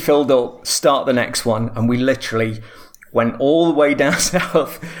 CD filled up, start the next one. And we literally went all the way down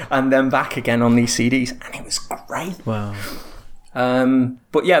south and then back again on these CDs, and it was great. Wow.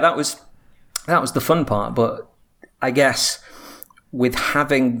 But yeah, that was the fun part. But I guess with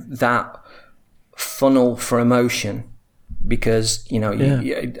having that funnel for emotion, because, you know,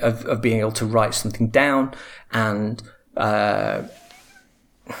 of being able to write something down, and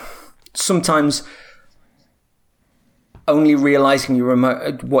sometimes only realizing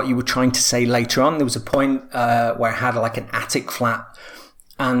what you were trying to say later on. There was a point where I had like an attic flat,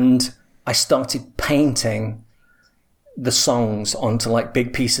 and I started painting the songs onto like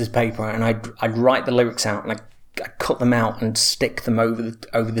big pieces of paper, and I'd write the lyrics out, and I cut them out and stick them over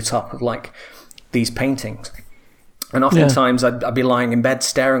the top of like these paintings. And oftentimes I'd be lying in bed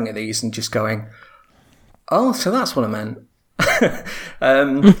staring at these and just going, oh, so that's what I meant.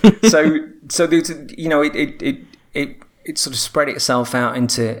 So there's, you know, it sort of spread itself out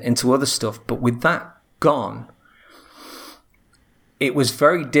into other stuff. But with that gone, it was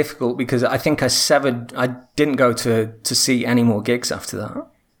very difficult, because I think I didn't go to see any more gigs after that.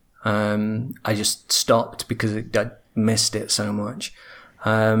 I just stopped because I missed it so much.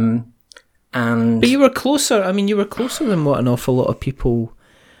 But you were closer. I mean, you were closer than what an awful lot of people,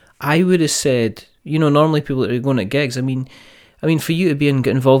 I would have said. You know, normally people that are going to gigs, I mean, for you to get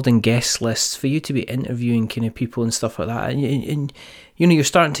involved in guest lists, for you to be interviewing kind of people and stuff like that, and you know, you're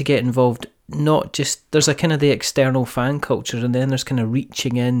starting to get involved. Not just, there's a kind of the external fan culture, and then there's kind of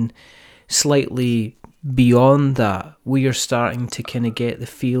reaching in slightly beyond that, where you're starting to kind of get the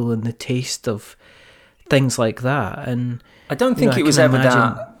feel and the taste of things like that. And I don't think it was ever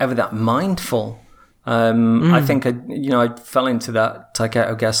that mindful. I think I fell into that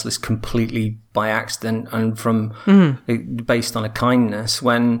Tyketto guest list completely by accident, and based on a kindness.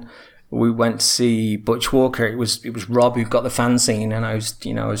 When we went to see Butch Walker, it was Rob who got the fanzine, and I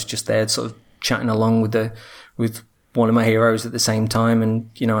was just there sort of chatting along with one of my heroes at the same time, and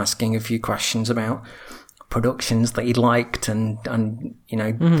asking a few questions about productions that he liked and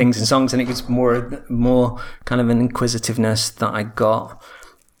things and songs, and it was more kind of an inquisitiveness that I got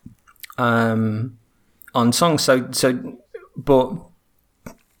on songs. So but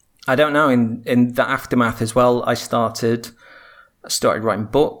I don't know, in the aftermath as well, I started writing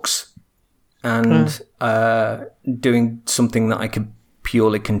books and doing something that I could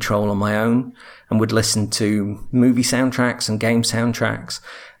purely control on my own, and would listen to movie soundtracks and game soundtracks,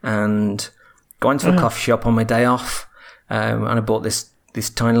 and go into a coffee shop on my day off, and I bought this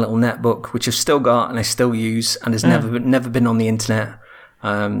tiny little netbook, which I've still got and I still use, and has never been on the internet.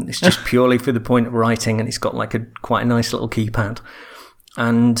 It's just purely for the point of writing, and it's got like quite a nice little keypad.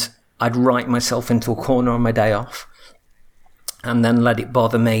 And I'd write myself into a corner on my day off, and then let it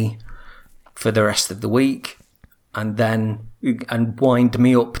bother me for the rest of the week, and wind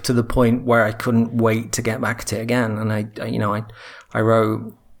me up to the point where I couldn't wait to get back to it again. And I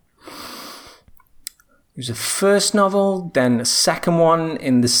wrote, it was a first novel, then a second one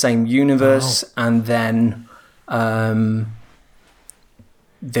in the same universe, and then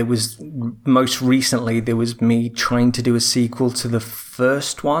there was me trying to do a sequel to the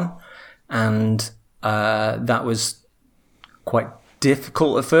first one, and that was quite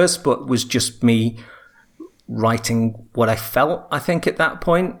difficult at first, but was just me writing what I felt, I think, at that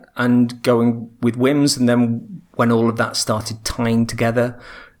point, and going with whims. And then when all of that started tying together,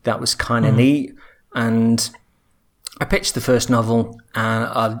 that was kind of neat. And I pitched the first novel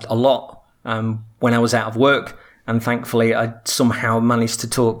a lot when I was out of work, and thankfully I somehow managed to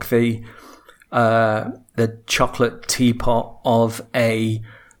talk the chocolate teapot of a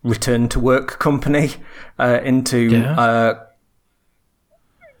return to work company into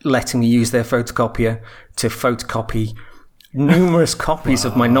letting me use their photocopier to photocopy numerous copies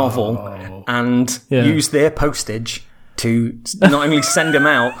of my novel and use their postage to not only send them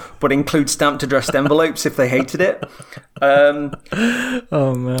out, but include stamped addressed envelopes if they hated it.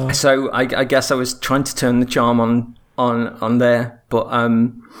 Oh man! So I guess I was trying to turn the charm on there, but I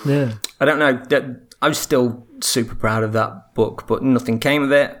don't know. I was still super proud of that book, but nothing came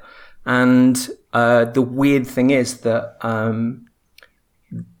of it. And the weird thing is that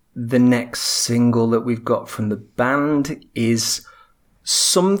the next single that we've got from the band is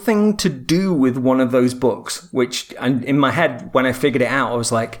something to do with one of those books, which, and in my head, when I figured it out, I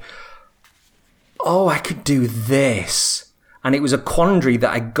was like, oh, I could do this. And it was a quandary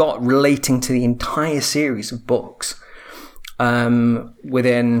that I got relating to the entire series of books.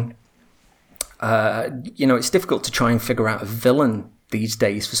 Within, it's difficult to try and figure out a villain these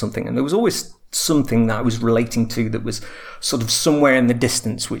days for something. And there was always something that I was relating to that was sort of somewhere in the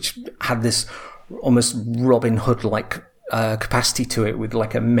distance, which had this almost Robin Hood-like capacity to it, with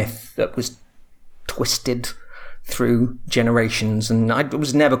like a myth that was twisted through generations. And I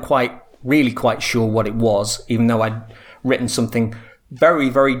was never really quite sure what it was, even though I'd written something very,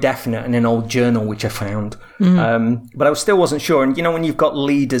 very definite in an old journal, which I found. But I still wasn't sure. And when you've got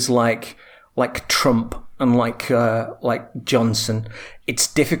leaders like Trump and like Johnson, it's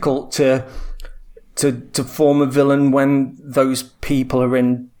difficult to form a villain when those people are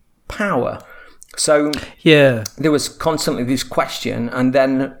in power. So there was constantly this question, and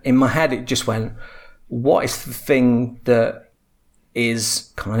then in my head it just went, what is the thing that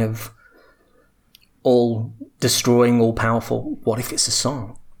is kind of all destroying, all powerful? What if it's a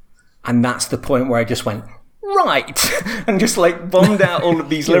song? And that's the point where I just went, right, and just like bombed out all of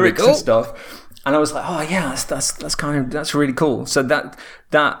these lyrics and stuff. And I was like, oh yeah, that's really cool. So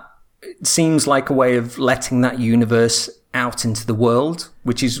that seems like a way of letting that universe out into the world,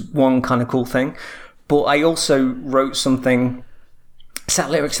 which is one kind of cool thing. But I also wrote set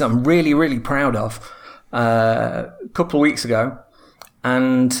lyrics that I'm really, really proud of a couple of weeks ago,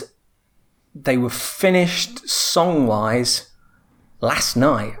 and they were finished song-wise last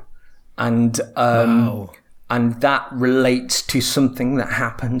night. And and that relates to something that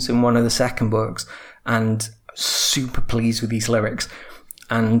happens in one of the second books, and super pleased with these lyrics.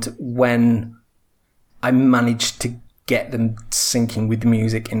 And when I managed to get them syncing with the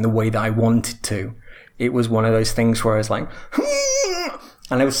music in the way that I wanted to, it was one of those things where I was like,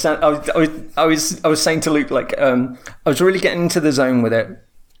 and I was saying to Luke, like, I was really getting into the zone with it.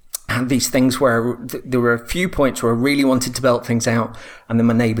 I had these things where there were a few points where I really wanted to belt things out, and then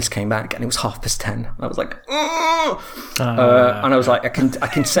my neighbours came back and it was 10:30. And I was like, and I was like, I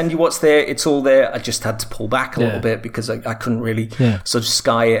can send you what's there. It's all there. I just had to pull back a little bit because I couldn't really sort of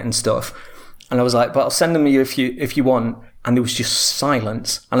sky it and stuff. And I was like, but I'll send them to you if you want. And there was just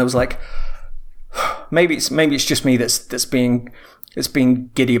silence. And I was like, maybe it's just me that's being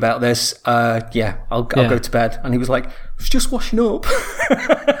giddy about this. I'll go to bed. And he was like, I was just washing up.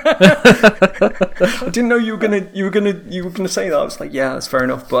 I didn't know you were gonna say that. I was like, yeah, that's fair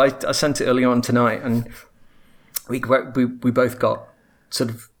enough. But I sent it early on tonight, and we both got sort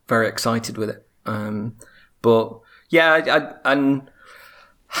of very excited with it. But yeah, and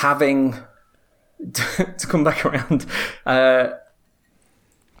having to come back around,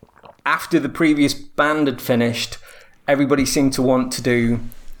 after the previous band had finished, everybody seemed to want to do,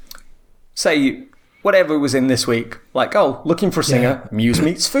 say, whatever was in this week. Like, looking for a singer, Muse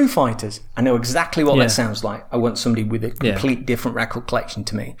meets Foo Fighters. I know exactly what that sounds like. I want somebody with a complete different record collection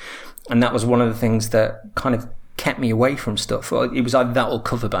to me. And that was one of the things that kind of kept me away from stuff. It was either that or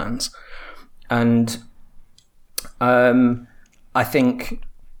cover bands. And I think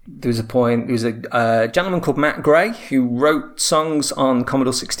there was a gentleman called Matt Gray who wrote songs on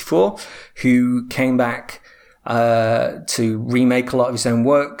Commodore 64, who came back to remake a lot of his own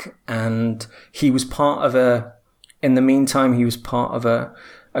work, and he was part of a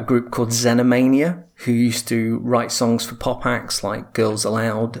group called Xenomania, who used to write songs for pop acts like Girls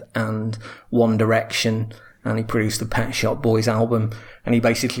Aloud and One Direction, and he produced the Pet Shop Boys album, and he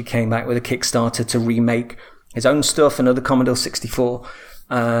basically came back with a Kickstarter to remake his own stuff and other Commodore 64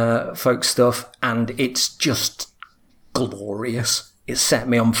 folk stuff, and it's just glorious. It set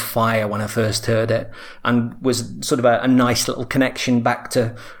me on fire when I first heard it, and was sort of a nice little connection back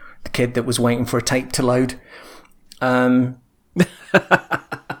to the kid that was waiting for a tape to load.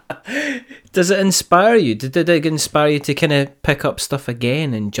 Does it inspire you? Did it inspire you to kind of pick up stuff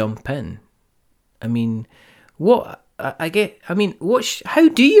again and jump in? I mean, how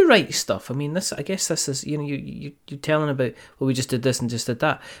do you write stuff? I mean, I guess this is, you're telling about, well, we just did this and just did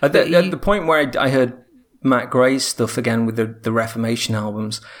that. At the point where I heard Matt Gray's stuff again with the Reformation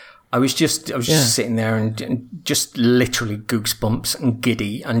albums, I was just sitting there and just literally goosebumps and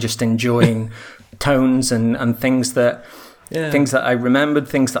giddy and just enjoying tones and things that I remembered,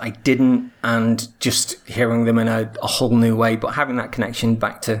 things that I didn't, and just hearing them in a whole new way, but having that connection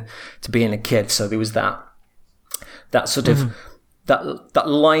back to being a kid. So there was that sort of that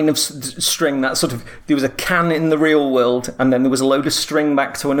line of string, that sort of, there was a can in the real world, and then there was a load of string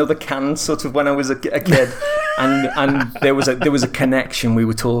back to another can, sort of when I was a kid, and there was a connection. We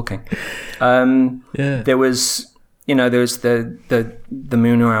were talking. There was the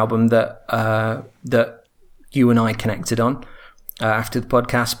Mooner album that you and I connected on after the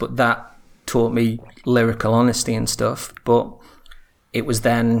podcast, but that taught me lyrical honesty and stuff. But it was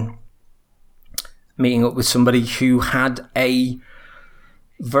then meeting up with somebody who had a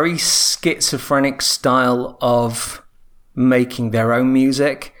very schizophrenic style of making their own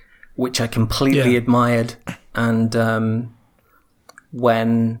music, which I completely admired. And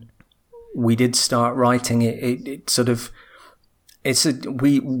when we did start writing, it sort of,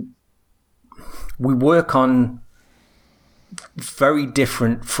 we work on very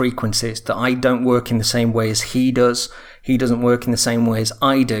different frequencies that I don't work in the same way as he does. He doesn't work in the same way as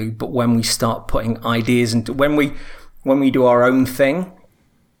I do. But when we start putting ideas into, when we do our own thing,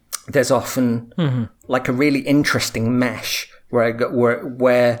 there's often like a really interesting mesh where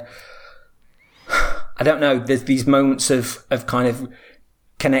I don't know, there's these moments of kind of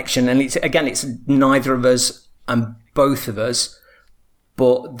connection, and it's neither of us and both of us.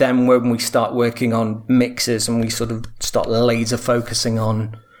 But then when we start working on mixes and we sort of start laser focusing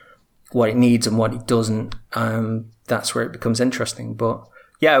on what it needs and what it doesn't, that's where it becomes interesting. But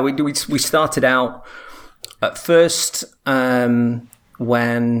yeah, we started out at first when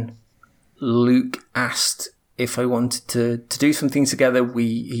Luke asked if I wanted to do something together.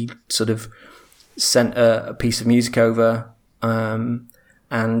 He sort of sent a piece of music over,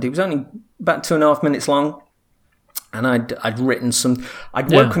 and it was only about 2.5 minutes long. And I'd written some. I'd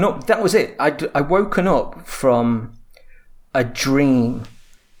woken up. That was it. I'd woken up from a dream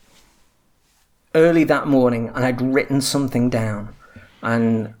early that morning, and I'd written something down,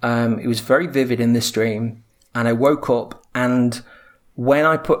 and it was very vivid in this dream. And I woke up, and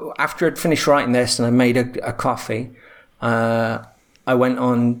after I'd finished writing this, and I made a coffee, I went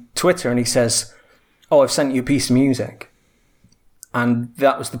on Twitter, and he says, "Oh, I've sent you a piece of music," and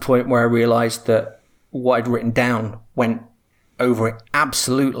that was the point where I realised that what I'd written down went over it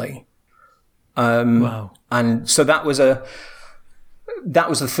absolutely. Wow. And so that was the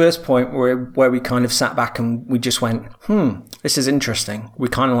first point where we kind of sat back and we just went, this is interesting. We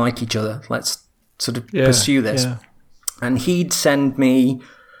kind of like each other. Let's sort of pursue this. Yeah. And he'd send me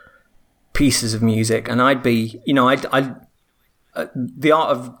pieces of music, and I'd be, the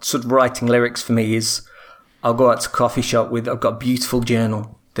art of sort of writing lyrics for me is, I'll go out to a coffee shop I've got a beautiful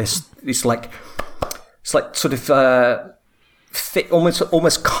journal. It's like sort of thick,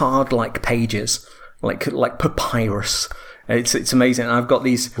 almost card-like pages, like papyrus. It's amazing. And I've got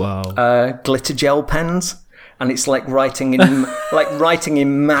these glitter gel pens, and it's like writing in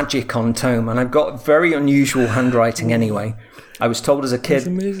magic on tome. And I've got very unusual handwriting anyway. I was told as a kid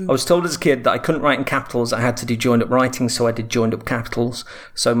that I couldn't write in capitals. I had to do joined up writing, so I did joined up capitals.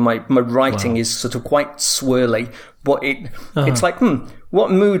 So my writing is sort of quite swirly, but it's like, what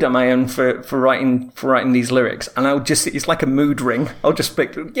mood am I in for writing these lyrics? And it's like a mood ring. I'll just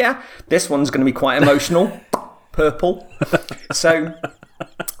pick, this one's going to be quite emotional, purple. So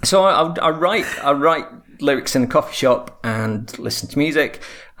I write lyrics in a coffee shop and listen to music,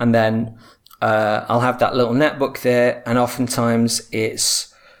 and then I'll have that little netbook there, and oftentimes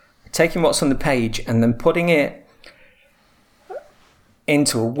it's taking what's on the page and then putting it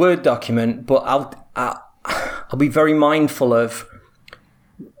into a Word document, but I'll be very mindful of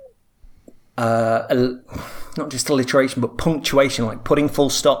not just alliteration, but punctuation, like putting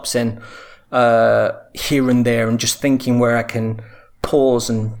full stops in here and there, and just thinking where I can pause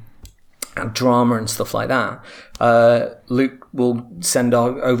and drama and stuff like that. Luke will send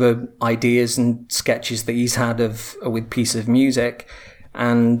over ideas and sketches that he's had with pieces of music,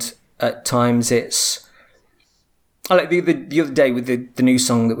 and at times it's like the other day with the new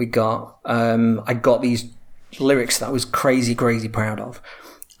song that we got. I got these lyrics that I was crazy proud of,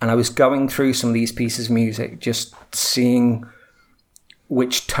 and I was going through some of these pieces of music, just seeing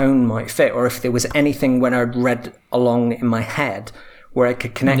which tone might fit, or if there was anything when I'd read along in my head where I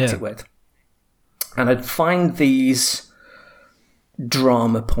could connect it with. And I'd find these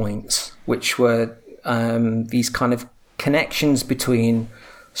drama points, which were these kind of connections between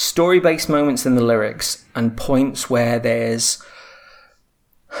story-based moments in the lyrics and points where there's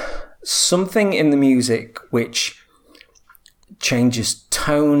something in the music which changes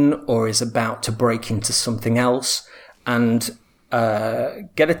tone or is about to break into something else, and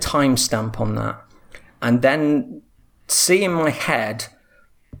get a timestamp on that, and then see in my head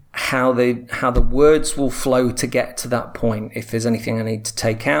how the words will flow to get to that point. If there's anything I need to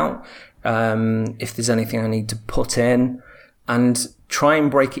take out, if there's anything I need to put in, and try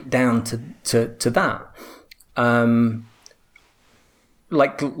and break it down to that.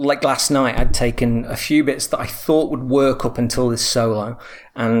 Like last night, I'd taken a few bits that I thought would work up until this solo,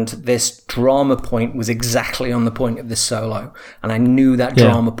 and this drama point was exactly on the point of this solo, and I knew that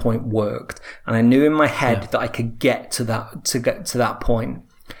drama point worked, and I knew in my head that I could get to that point.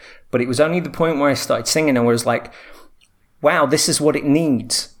 But it was only the point where I started singing and I was like, wow, this is what it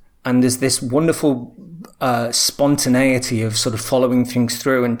needs. And there's this wonderful spontaneity of sort of following things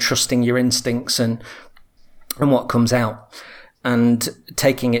through and trusting your instincts and what comes out. And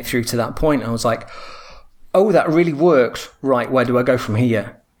taking it through to that point, I was like, oh, that really worked. Right, where do I go from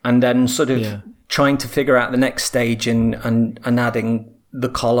here? And then sort of trying to figure out the next stage and adding the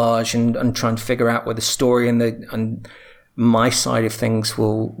collage and trying to figure out where the story and my side of things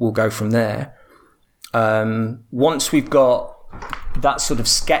will go from there. Once we've got that sort of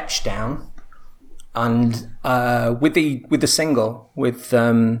sketch down, and with the single with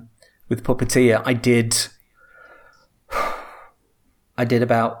Puppeteer, I did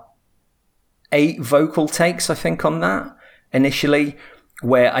about 8 vocal takes, I think, on that initially,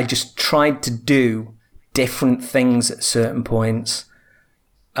 where I just tried to do different things at certain points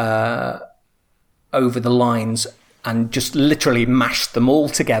over the lines, and just literally mashed them all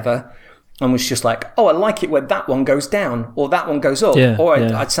together, and was just like, oh, I like it where that one goes down, or that one goes up, or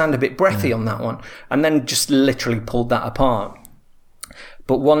I'd sound a bit breathy on that one, and then just literally pulled that apart.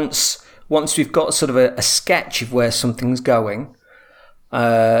 But once we've got sort of a sketch of where something's going,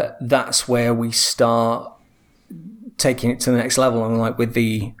 that's where we start taking it to the next level. And like with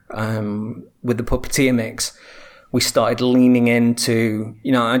the Puppeteer mix, we started leaning into,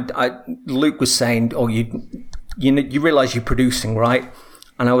 Luke was saying, oh, you realize you're producing, right?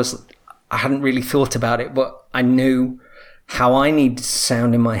 And I hadn't really thought about it, but I knew how I needed to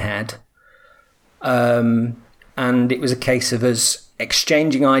sound in my head. And it was a case of us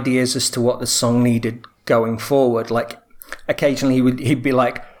exchanging ideas as to what the song needed going forward. Like occasionally he'd be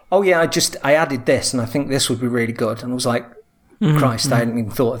like, oh yeah, I added this and I think this would be really good. And I was like, Christ, I hadn't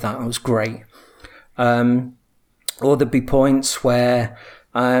even thought of that. It was great. Or there'd be points where,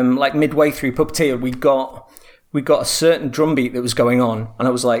 like midway through Puppeteer, we got a certain drum beat that was going on, and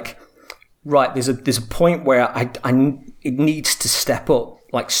I was like, right, there's a point where it needs to step up,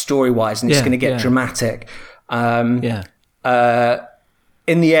 like story-wise, and it's going to get dramatic. In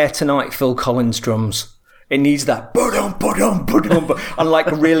the Air Tonight, Phil Collins drums. It needs that ba-dum, ba-dum, ba-dum, and like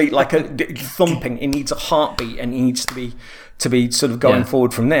really like a thumping. It needs a heartbeat, and it needs to be sort of going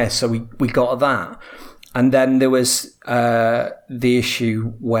forward from there. So we got that, and then there was the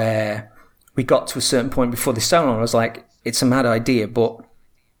issue where we got to a certain point before the solo, and I was like, it's a mad idea, but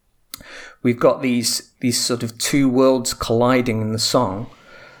we've got these sort of two worlds colliding in the song.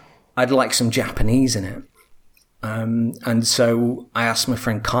 I'd like some Japanese in it. And so I asked my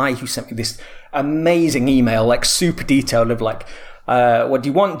friend Kai, who sent me this amazing email, like super detailed, of like, what do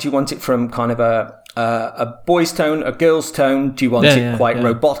you want? Do you want it from kind of a boy's tone, a girl's tone? Do you want it quite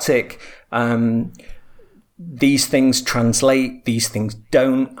robotic? These things translate, these things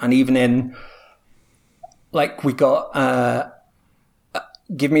don't. And even in, like, we got,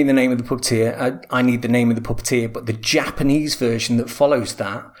 give me the name of the puppeteer. I need the name of the puppeteer, but the Japanese version that follows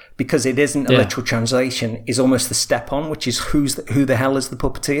that, because it isn't a literal translation, is almost the step on, which is who the hell is the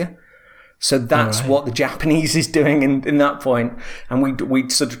puppeteer? So that's what the Japanese is doing in that point. And we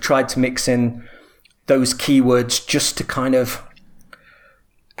sort of tried to mix in those keywords just to kind of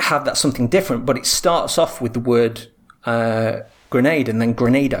have that something different. But it starts off with the word grenade and then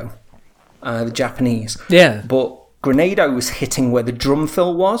grenado, the Japanese. Yeah. But grenado was hitting where the drum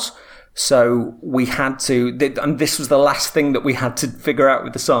fill was. So we had to, and this was the last thing that we had to figure out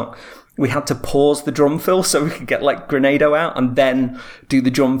with the song. We had to pause the drum fill so we could get like grenado out and then do the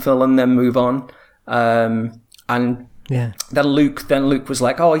drum fill and then move on. And then Luke was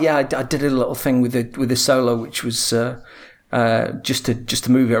like, "Oh yeah, I did a little thing with the solo, which was just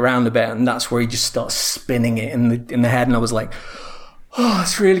to move it around a bit." And that's where he just starts spinning it in the head, and I was like, "Oh,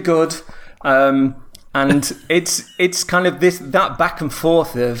 it's really good." And it's kind of that back and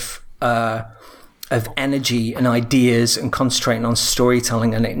forth of energy and ideas and concentrating on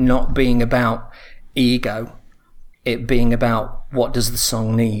storytelling, and it not being about ego, it being about what does the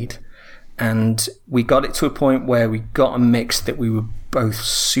song need. And we got it to a point where we got a mix that we were both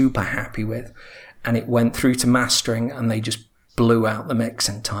super happy with. And it went through to mastering, and they just blew out the mix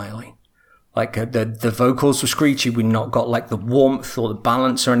entirely. Like the vocals were screechy. We not got like the warmth or the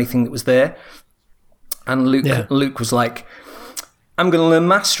balance or anything that was there. And Luke was like, "I'm going to learn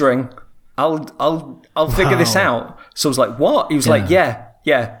mastering. I'll figure this out." So I was like, "What?" He was like, "Yeah,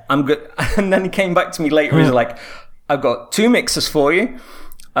 I'm good." And then he came back to me later. He was like, "I've got 2 mixes for you.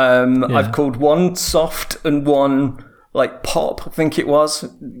 I've called one soft and one like pop, I think it was.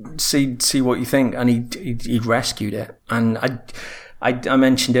 See what you think." And he rescued it. And I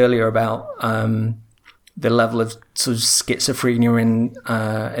mentioned earlier about the level of sort of schizophrenia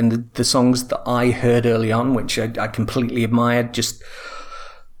in the songs that I heard early on, which I completely admired. Just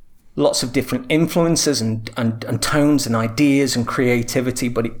lots of different influences and tones and ideas and creativity,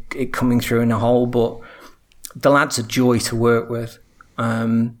 but it coming through in a whole. But the lad's a joy to work with,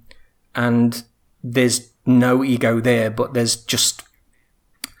 and there's no ego there, but there's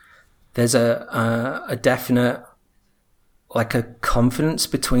a definite like a confidence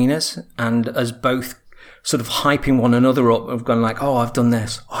between us, and us both sort of hyping one another up of going like, "Oh, I've done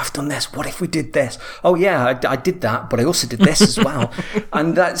this. Oh, I've done this. What if we did this? Oh yeah, I did that, but I also did this as well."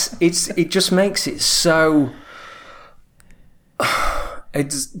 And it just makes it so,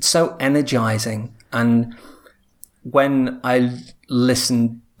 it's so energizing. And when I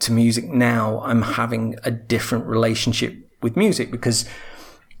listen to music now, I'm having a different relationship with music, because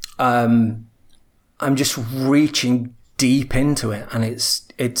I'm just reaching deep into it, and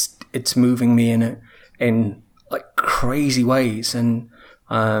it's moving me in like crazy ways. And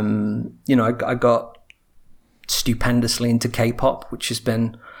I got stupendously into K-pop, which has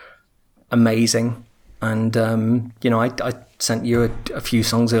been amazing. And I sent you a few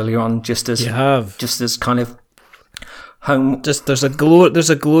songs earlier on, just as kind of home. Just there's a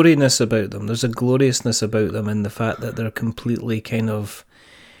gloriness about them. There's a gloriousness about them in the fact that they're completely kind of,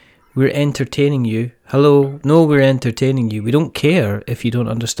 we're entertaining you. Hello, no, we're entertaining you. We don't care if you don't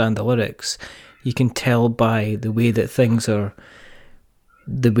understand the lyrics. You can tell by the way that things are,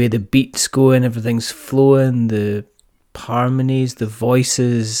 the way the beats go and everything's flowing, the harmonies, the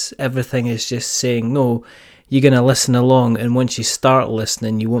voices, everything is just saying, no, you're going to listen along, and once you start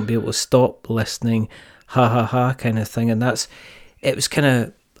listening, you won't be able to stop listening, ha ha ha kind of thing. And I was kind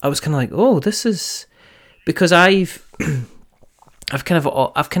of like, oh, this is, because I've kind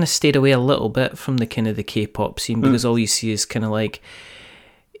of stayed away a little bit from the kind of the K-pop scene, because all you see is kind of like,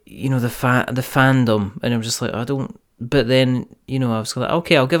 the fandom, and I'm just like, I don't. But then I was like,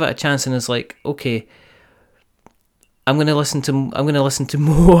 okay, I'll give it a chance, and it's like, okay, I'm gonna listen to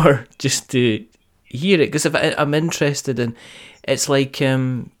more just to hear it, because if I'm interested in, it's like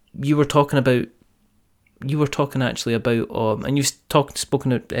you were talking actually about, and you've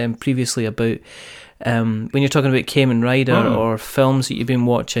spoken previously about. When you're talking about Kamen Rider or films that you've been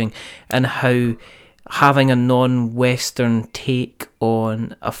watching, and how having a non-Western take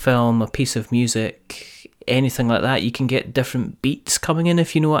on a film, a piece of music, anything like that, you can get different beats coming in,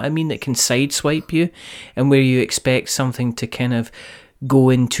 if you know what I mean, that can sideswipe you, and where you expect something to kind of go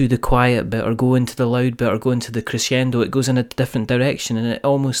into the quiet bit or go into the loud bit or go into the crescendo, it goes in a different direction, and it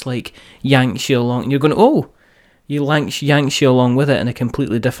almost like yanks you along, and you're going, oh, yanks you along with it in a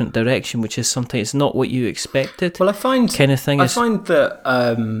completely different direction, which is something, it's not what you expected. Well, I find kind of thing. I find that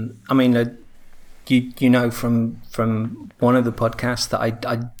from one of the podcasts that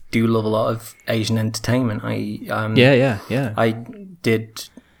I do love a lot of Asian entertainment. I did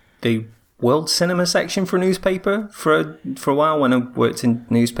the world cinema section for a newspaper for a while when I worked in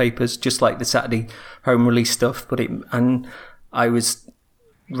newspapers, just like the Saturday home release stuff. And I was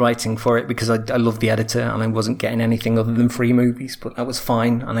writing for it because I loved the editor, and I wasn't getting anything other than free movies, but that was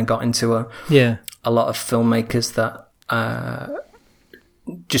fine. And I got into a lot of filmmakers that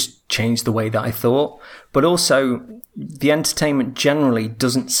just changed the way that I thought. But also, the entertainment generally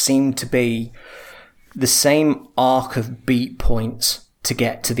doesn't seem to be the same arc of beat points to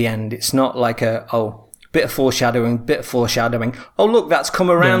get to the end. It's not like bit of foreshadowing. Oh, look, that's come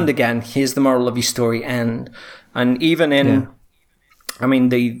around again. Here's the moral of your story, end. And even in,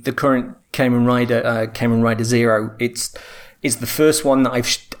 the current Kamen Rider Zero, it's the first one that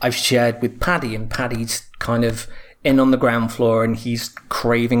I've shared with Paddy, and Paddy's kind of in on the ground floor, and he's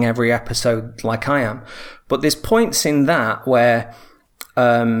craving every episode like I am. But there's points in that where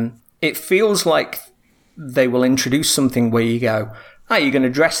it feels like they will introduce something where you go, you're going to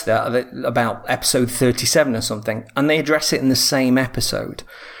address that about episode 37 or something, and they address it in the same episode.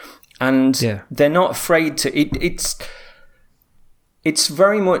 And they're not afraid to... It's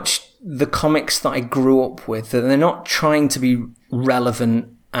very much the comics that I grew up with. They're not trying to be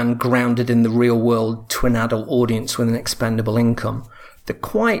relevant and grounded in the real world to an adult audience with an expendable income. they're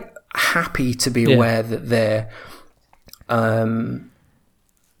quite happy to be aware that they're going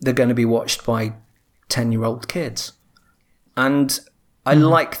to be watched by 10-year-old kids. And I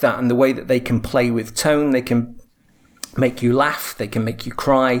like that, and the way that they can play with tone. They can make you laugh, they can make you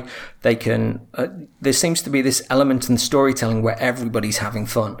cry, they can there seems to be this element in the storytelling where everybody's having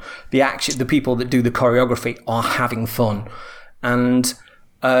fun. The people that do the choreography are having fun. And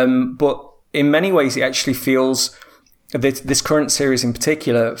but in many ways it actually feels, this current series in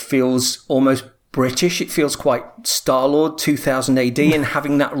particular feels almost British. It feels quite Star-Lord 2000 AD and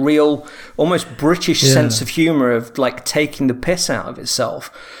having that real almost British sense of humor of like taking the piss out of itself.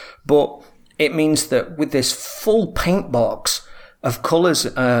 But it means that with this full paint box of colours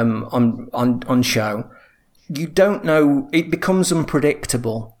on show, you don't know, it becomes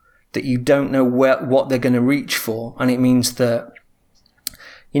unpredictable, that you don't know what they're going to reach for. And it means that,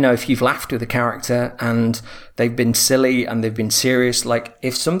 you know, if you've laughed with a character and they've been silly and they've been serious, like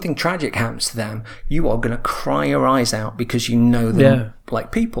if something tragic happens to them, you are going to cry your eyes out because you know them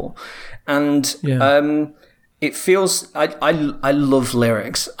like people. And it feels, I love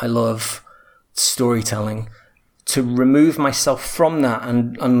lyrics. I love storytelling. To remove myself from that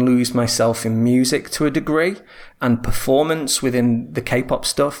and lose myself in music to a degree and performance within the K-pop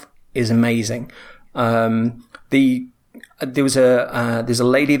stuff is amazing. There's a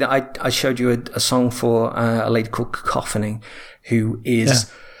lady that I showed you a song for, a lady called Cacophony, who is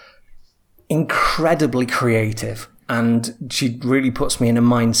incredibly creative, and she really puts me in a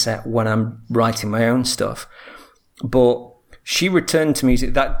mindset when I'm writing my own stuff. But she returned to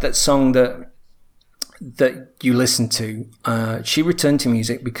music, that song that you listen to, she returned to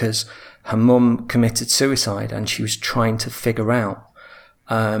music because her mum committed suicide and she was trying to figure out,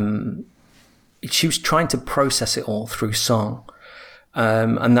 she was trying to process it all through song.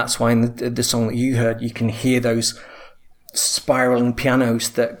 And that's why in the song that you heard, you can hear those spiraling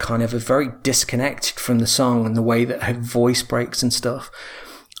pianos that kind of are very disconnected from the song and the way that her voice breaks and stuff.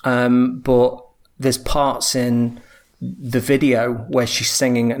 But there's parts in the video where she's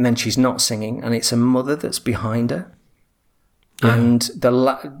singing and then she's not singing, and it's a mother that's behind her. And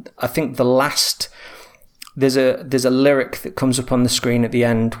I think the last, there's a lyric that comes up on the screen at the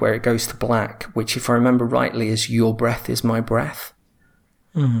end where it goes to black, which if I remember rightly is "Your breath is my breath."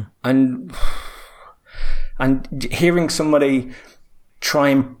 And hearing somebody try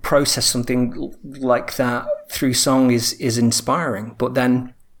and process something like that through song is inspiring. But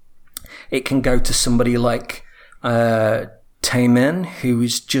then it can go to somebody like Taemin, who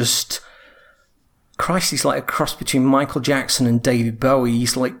is just, Christ, he's like a cross between Michael Jackson and David Bowie.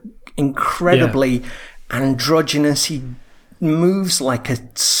 He's like incredibly androgynous. He moves like a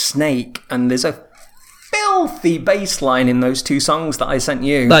snake, and there's a filthy bass line in those two songs that I sent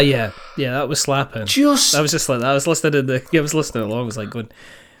you. That was slapping. I was just like, I was listening along. I was like going,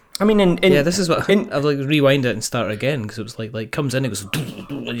 I mean, this is what I've like rewind it and start again, because it was like comes in, it goes,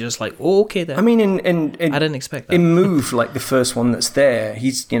 and you're just like, oh, okay then. I mean, I didn't expect that. In Move, like the first one that's there,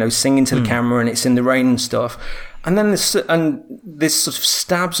 he's singing to the camera and it's in the rain and stuff, and then this sort of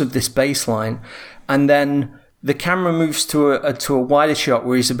stabs of this bass line, and then the camera moves to a wider shot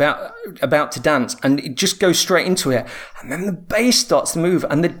where he's about to dance, and it just goes straight into it, and then the bass starts to move,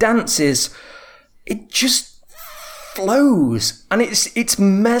 and the dance it just flows, and it's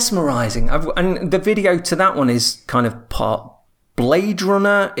mesmerizing. And the video to that one is kind of part Blade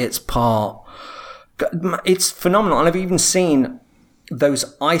Runner, it's phenomenal. And I've even seen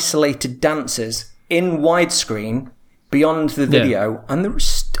those isolated dances in widescreen beyond the video, and they're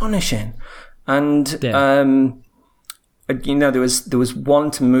astonishing. And there was one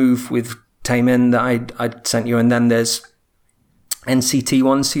to Move with Taemin that I'd sent you, and then there's NCT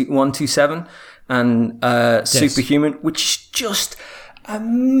 127 and Superhuman, which is just a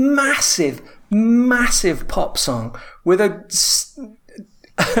massive pop song with a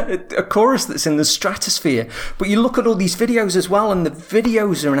chorus that's in the stratosphere. But you look at all these videos as well, and the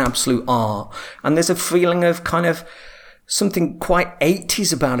videos are an absolute art, and there's a feeling of kind of something quite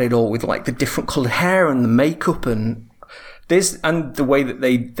 80s about it all, with like the different coloured hair and the makeup and the way that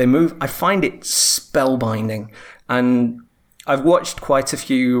they move. I find it spellbinding. And I've watched quite a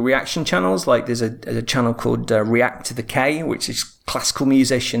few reaction channels. Like there's a channel called React to the K, which is classical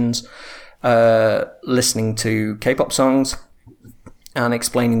musicians listening to K-pop songs and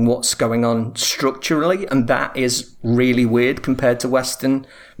explaining what's going on structurally, and that is really weird compared to Western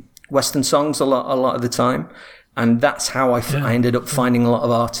songs a lot of the time. And that's how I ended up finding a lot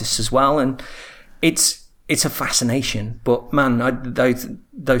of artists as well. And it's a fascination. But man,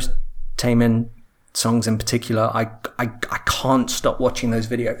 those Taemin songs in particular, I can't stop watching those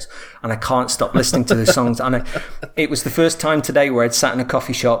videos, and I can't stop listening to those songs. And it was the first time today where I'd sat in a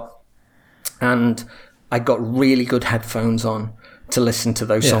coffee shop and I got really good headphones on to listen to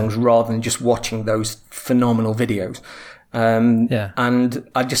those songs rather than just watching those phenomenal videos. And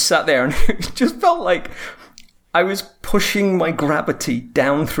I just sat there and it just felt like I was pushing my gravity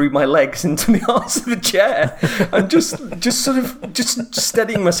down through my legs into the arse of the chair and just sort of just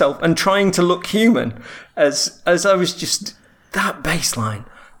steadying myself and trying to look human as I was just that bass line.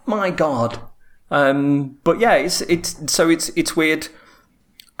 My God. But yeah, it's weird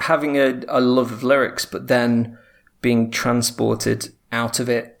having a love of lyrics, but then being transported out of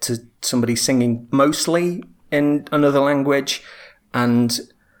it to somebody singing mostly in another language, and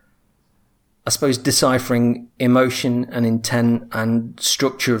I suppose deciphering emotion and intent and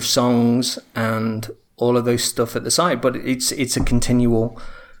structure of songs and all of those stuff at the side. But it's a continual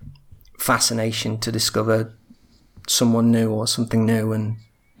fascination to discover someone new or something new, and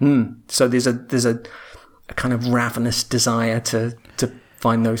so there's a kind of ravenous desire to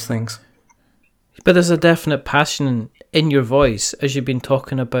find those things. But there's a definite passion in your voice as you've been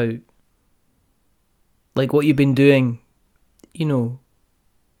talking about, like what you've been doing, you know,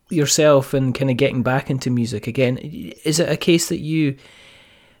 yourself and kind of getting back into music again. Is it a case that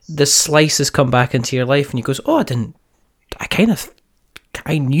the slice has come back into your life and you goes, oh,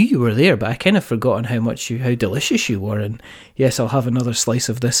 I knew you were there, but I kind of forgotten how delicious you were, and yes, I'll have another slice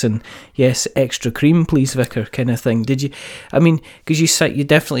of this, and yes, extra cream please, Vicar, kind of thing. Did you, I mean, because you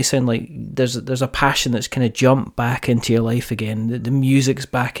definitely sound like there's a passion that's kind of jumped back into your life again, the music's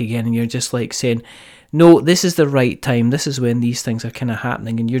back again, and you're just like saying, no, this is the right time, this is when these things are kind of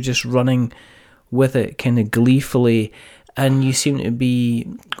happening, and you're just running with it kind of gleefully, and you seem to be,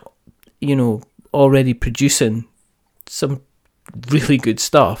 you know, already producing some really good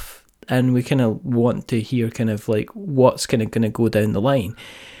stuff, and we kind of want to hear kind of like what's kind of going to go down the line.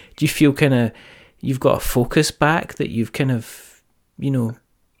 Do you feel kind of you've got a focus back that you've kind of, you know?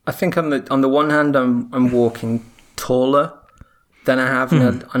 I think on the one hand, I'm walking taller than I have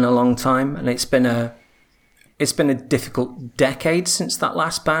in a long time, and it's been a difficult decade since that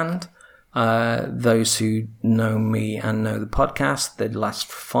last band. Those who know me and know the podcast, the last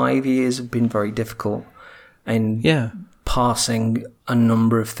 5 years have been very difficult, and passing a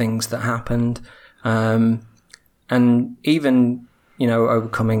number of things that happened, and even, you know,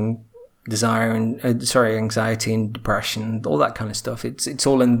 overcoming desire and anxiety and depression, all that kind of stuff. It's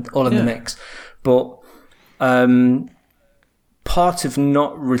all in the mix. But part of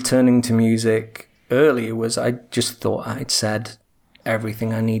not returning to music earlier was I just thought I'd said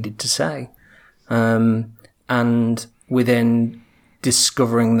everything I needed to say, and within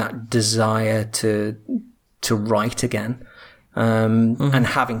discovering that desire to write again, and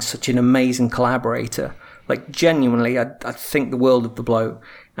having such an amazing collaborator. Like, genuinely, I think the world of the bloke,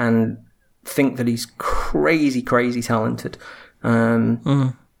 and think that he's crazy talented.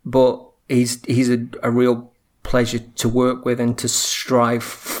 But he's a real pleasure to work with and to strive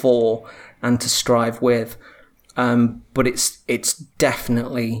for and to strive with. But it's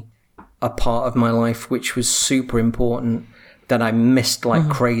definitely a part of my life which was super important, that I missed like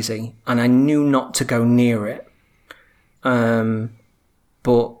crazy, and I knew not to go near it.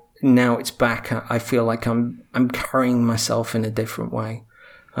 But now it's back. I feel like I'm carrying myself in a different way.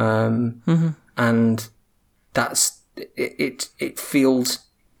 And that's it. It feels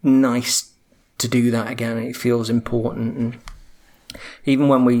nice to do that again. It feels important. And even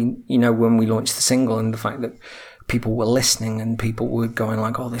when we launched the single, and the fact that people were listening and people were going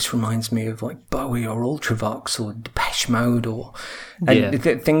like, oh, this reminds me of like Bowie or Ultravox or Depeche Mode, or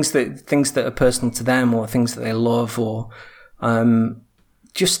things that are personal to them, or things that they love, or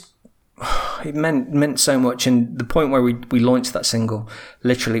just it meant so much. And the point where we launched that single,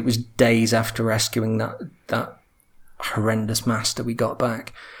 literally it was days after rescuing that horrendous master we got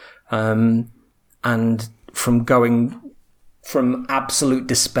back, and from going from absolute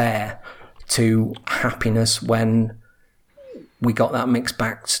despair to happiness when we got that mix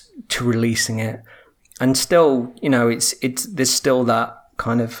back to releasing it. And still, you know, there's still that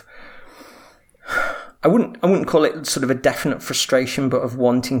kind of, I wouldn't call it sort of a definite frustration, but of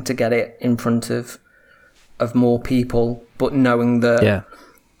wanting to get it in front of more people, but knowing that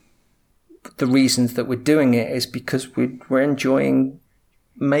the reasons that we're doing it is because we're enjoying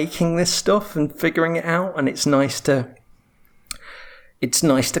making this stuff and figuring it out, and it's nice to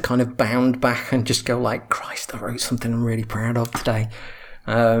kind of bound back and just go like, Christ, I wrote something I'm really proud of today.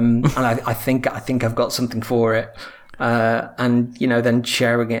 And I think I've got something for it. And, you know, then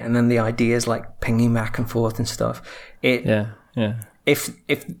sharing it, and then the ideas like pinging back and forth and stuff. If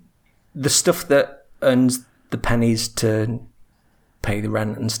the stuff that earns the pennies to pay the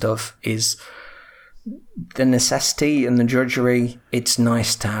rent and stuff is the necessity and the drudgery. It's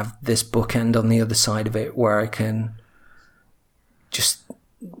nice to have this bookend on the other side of it where I can just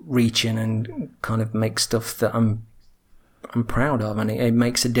reach in and kind of make stuff that I'm proud of, and it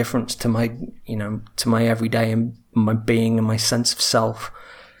makes a difference to my, to my everyday and my being and my sense of self.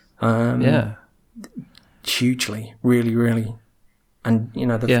 Hugely, really, really. And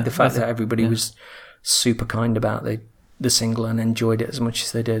the fact that everybody was super kind about the single and enjoyed it as much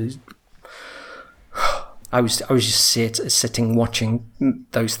as they did. I was just sitting watching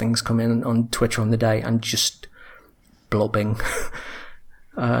those things come in on Twitter on the day and just blobbing.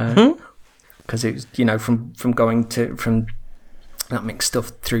 Because it was, from going from that mixed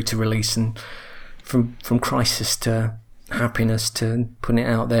stuff through to release, and from crisis to happiness to putting it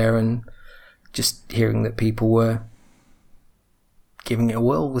out there, and just hearing that people were giving it a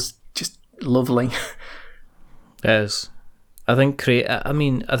whirl was just lovely. It is. I think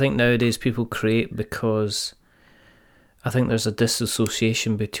nowadays people create because I think there's a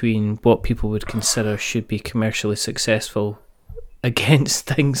disassociation between what people would consider should be commercially successful against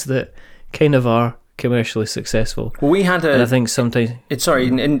things that kind of are commercially successful. Well, we had and I think sometimes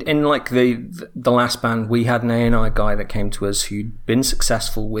in like the last band, we had an A&I guy that came to us who'd been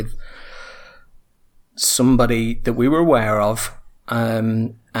successful with somebody that we were aware of,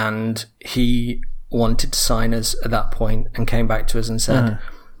 and he wanted to sign us at that point and came back to us and said,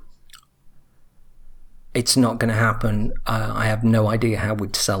 it's not going to happen. I have no idea how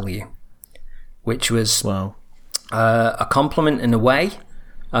we'd sell you, which was a compliment in a way,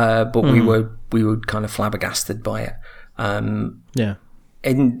 but we were kind of flabbergasted by it.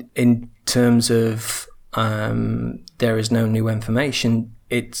 In terms of there is no new information,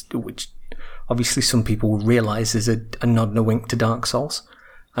 which obviously some people will realise is a nod and a wink to Dark Souls.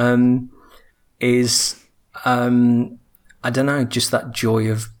 Is I don't know, just that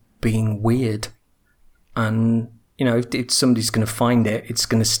joy of being weird, and if somebody's going to find it, it's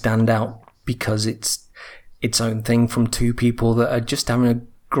going to stand out because it's its own thing from two people that are just having a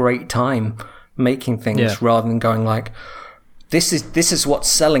great time making things, rather than going like, this is what's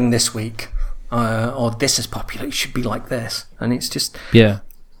selling this week, or this is popular, it should be like this, and it's just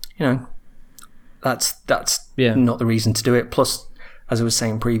that's not the reason to do it. Plus, as I was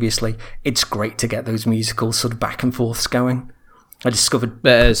saying previously, it's great to get those musical sort of back and forths going. I discovered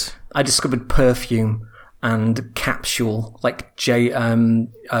Perfume and Capsule, like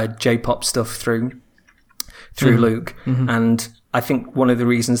J-pop stuff through Luke, and I think one of the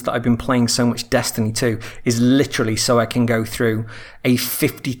reasons that I've been playing so much Destiny 2 is literally so I can go through a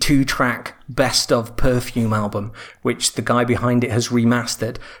 52-track best of Perfume album, which the guy behind it has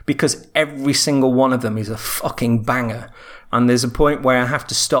remastered, because every single one of them is a fucking banger. And there's a point where I have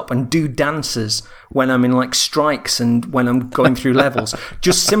to stop and do dances when I'm in like strikes and when I'm going through levels,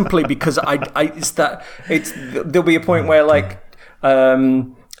 just simply because there'll be a point where like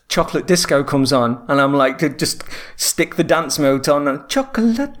Chocolate Disco comes on, and I'm like, to just stick the dance mode on, and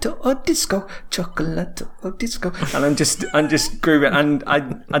chocolate or disco, and I'm just grooving, and I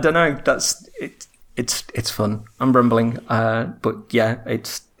don't know, it's fun. I'm rumbling, but yeah,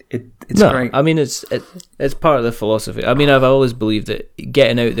 it's great. I mean, it's part of the philosophy. I mean, I've always believed that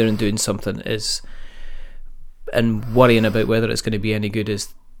getting out there and doing something and worrying about whether it's going to be any good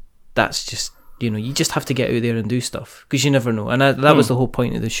that's just, you just have to get out there and do stuff, because you never know. And that was the whole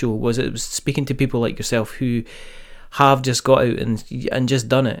point of the show, was speaking to people like yourself who have just got out and just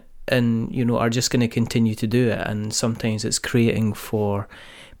done it, and are just going to continue to do it. And sometimes it's creating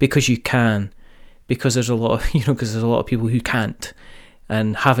because there's a lot of people who can't,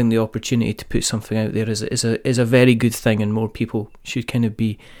 and having the opportunity to put something out there is a very good thing, and more people should kind of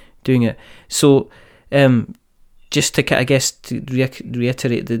be doing it. So just to, I guess, to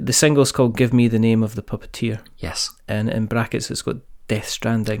reiterate, the single's called Give Me the Name of the Puppeteer. Yes. And in brackets it's got Death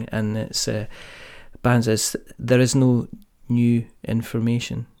Stranding, and it's band says there is no new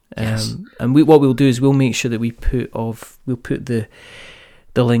information. Yes. And what we'll do is we'll make sure that we'll put the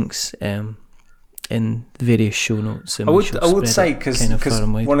links in the various show notes. And I would say, because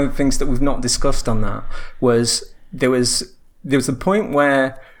one of the things that we've not discussed on that was there was a point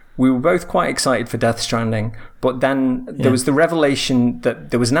where we were both quite excited for Death Stranding, but then there was the revelation that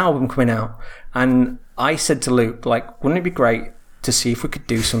there was an album coming out, and I said to Luke, like, wouldn't it be great to see if we could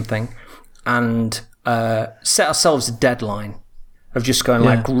do something and set ourselves a deadline of just going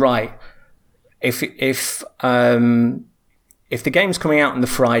like, right, if the game's coming out on the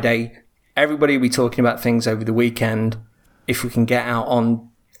Friday, everybody will be talking about things over the weekend. If we can get out on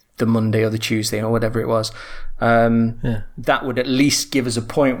the Monday or the Tuesday or whatever it was. That would at least give us a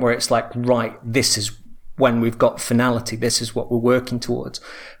point where it's like, right, this is when we've got finality. This is what we're working towards.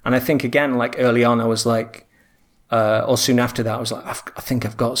 And I think, again, like early on, I was like, or soon after that, I was like, I think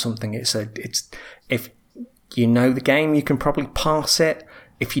I've got something. It's if you know the game, you can probably pass it.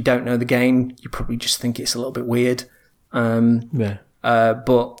 If you don't know the game, you probably just think it's a little bit weird.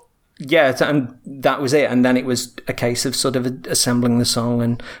 But yeah, and that was it. And then it was a case of sort of assembling the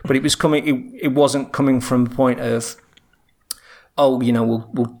song, but it was coming. It wasn't coming from a point of, oh, you know,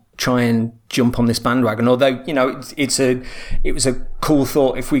 we'll try and jump on this bandwagon. Although, you know, it was a cool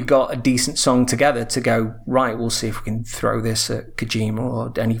thought if we got a decent song together to go, right, we'll see if we can throw this at Kojima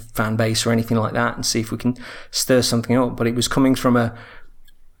or any fan base or anything like that and see if we can stir something up. But it was coming from a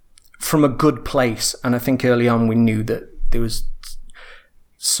good place. And I think early on we knew that there was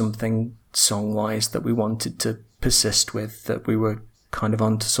something song-wise that we wanted to persist with, that we were kind of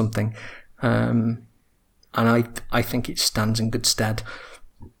onto something. And I think it stands in good stead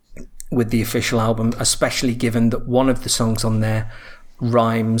with the official album, especially given that one of the songs on there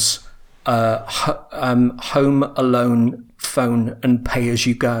rhymes Home Alone, Phone and Pay As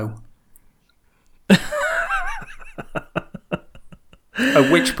You Go. At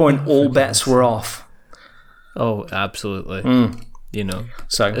which point all bets were off. Oh, absolutely. You know,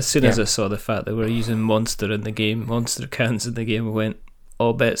 so as soon as I saw the fact that we're using Monster in the game, Monster cans in the game, I went,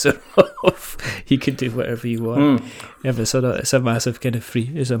 all bets are off. You can do whatever you want. It's a massive kind of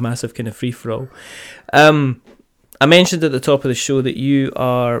free for all. I mentioned at the top of the show that you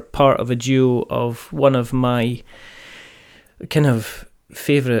are part of a duo of one of my kind of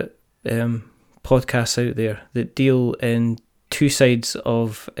favourite podcasts out there that deal in two sides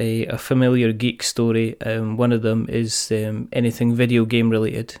of a familiar geek story. One of them is anything video game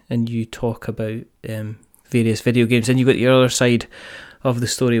related, and you talk about various video games, and you've got the other side of the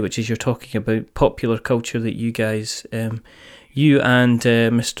story, which is you're talking about popular culture that you guys, you and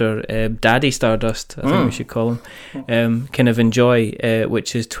Mr. Daddy Stardust, I think we should call him, kind of enjoy,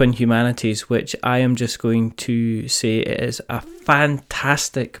 which is Twin Humanities, which I am just going to say it is a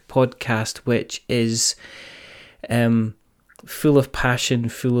fantastic podcast, which is full of passion,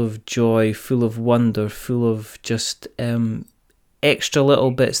 full of joy, full of wonder, full of just extra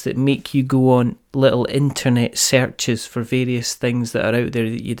little bits that make you go on little internet searches for various things that are out there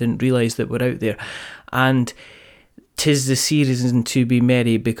that you didn't realise that were out there. And 'tis the season to be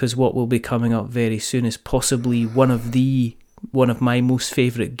merry, because what will be coming up very soon is possibly one of my most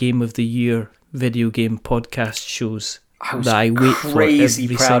favourite Game of the Year video game podcast shows that I wait for crazy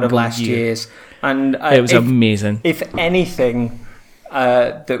every proud of last year. year's, and it was amazing. If anything,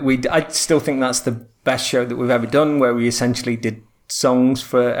 I still think that's the best show that we've ever done, where we essentially did songs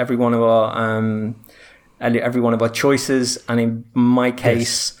for every one of our choices, and in my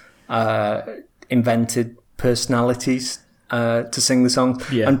case, invented personalities to sing the songs.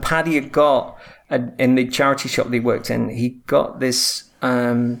 Yeah. And Paddy had got in the charity shop that he worked in, he got this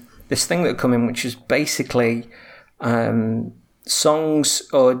this thing that had come in, which is basically songs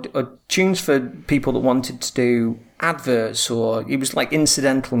or tunes for people that wanted to do adverts, or it was like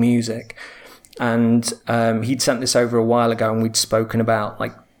incidental music. And he'd sent this over a while ago, and we'd spoken about,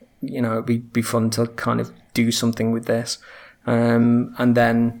 like, you know, it'd be fun to kind of do something with this. And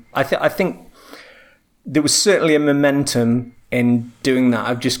then I think there was certainly a momentum in doing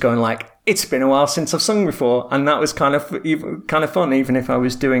that, of just going like, it's been a while since I've sung before, and that was kind of fun, even if I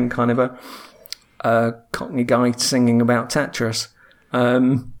was doing kind of a Cockney guy singing about Tetris.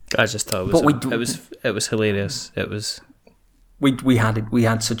 I just thought it was hilarious. It was. We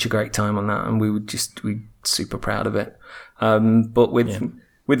had such a great time on that, and we super proud of it. But with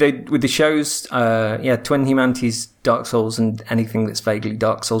the shows, Twin Humanities, Dark Souls, and anything that's vaguely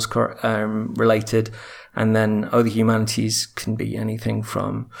Dark Souls related, and then other humanities can be anything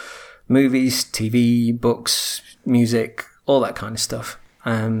from movies, TV, books, music, all that kind of stuff.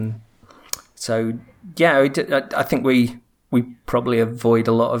 So yeah, I think we probably avoid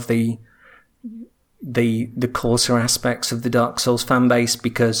a lot of the coarser aspects of the Dark Souls fan base,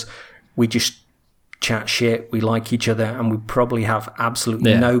 because we just chat shit, we like each other, and we probably have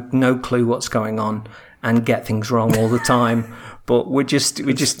absolutely no clue what's going on and get things wrong all the time. But we're just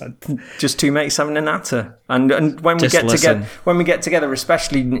two mates having a natter, and when we get together,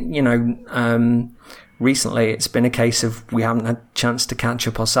 especially, you know, recently it's been a case of we haven't had a chance to catch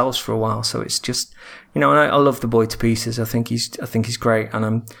up ourselves for a while, so it's just, you know, and I love the boy to pieces. I think he's great, and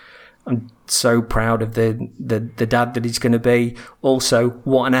I'm so proud of the dad that he's going to be. Also,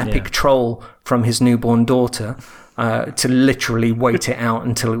 what an epic troll from his newborn daughter to literally wait it out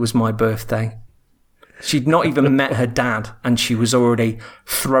until it was my birthday. She'd not even met her dad, and she was already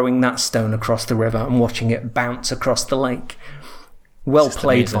throwing that stone across the river and watching it bounce across the lake. Well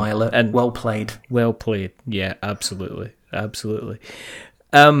played, amazing. Violet. And well played. Well played. Yeah, absolutely. Absolutely.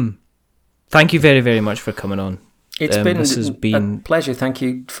 Thank you very, very much for coming on. This has been a pleasure. Thank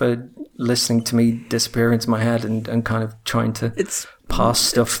you for listening to me disappear into my head and kind of trying to pass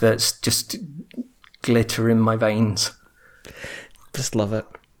stuff that's just glitter in my veins. Just love it.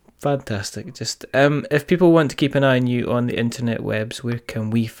 Fantastic. Just if people want to keep an eye on you on the internet webs, where can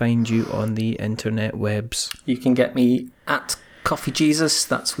we find you on the internet webs? You can get me at Coffee Jesus.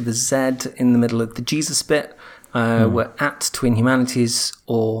 That's with a Z in the middle of the Jesus bit. We're at Twin Humanities,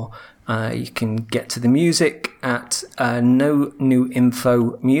 or you can get to the music at No New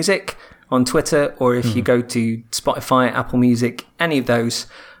Info Music on Twitter, or if you go to Spotify, Apple Music, any of those,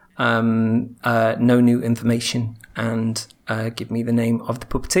 No New Information, and give me the name of the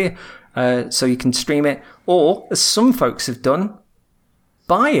puppeteer, so you can stream it, or as some folks have done,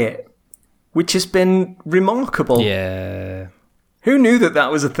 buy it, which has been remarkable. Yeah. Who knew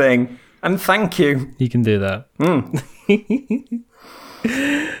that was a thing? And thank you. You can do that.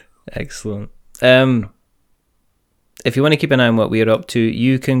 Excellent. If you want to keep an eye on what we're up to,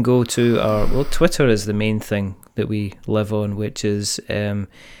 you can go to our Twitter is the main thing that we live on, which is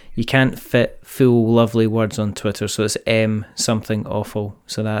you can't fit full lovely words on Twitter, so it's something awful.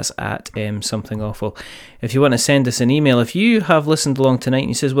 So that's at something awful. If you want to send us an email, if you have listened along tonight and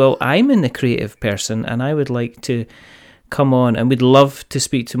you says, well, I'm in the creative person and I would like to come on, and we'd love to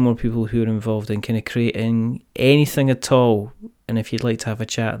speak to more people who are involved in kind of creating anything at all, and if you'd like to have a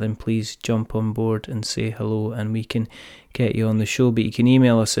chat, then please jump on board and say hello and we can get you on the show. But you can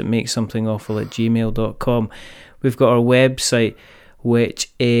email us at makesomethingawful@gmail.com. We've got our website,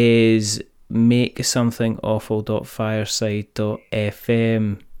 which is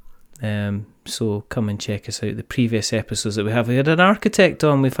makesomethingawful.fireside.fm. So come and check us out. The previous episodes that we have, we had an architect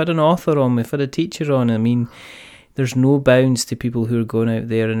on, we've had an author on, we've had a teacher on. I mean, there's no bounds to people who are going out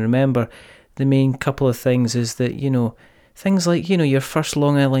there. And remember, the main couple of things is that, things like, your first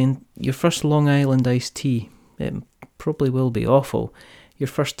Long Island iced tea, it probably will be awful. Your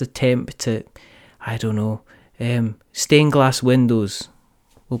first attempt at, stained glass windows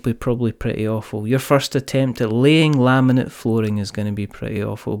will be probably pretty awful. Your first attempt at laying laminate flooring is going to be pretty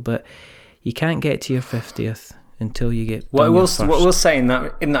awful, but you can't get to your 50th until you get what we'll say in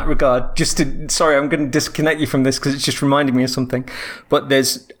that regard, sorry, I'm going to disconnect you from this because it's just reminding me of something, but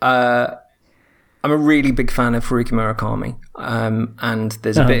there's I'm a really big fan of Haruki Murakami, and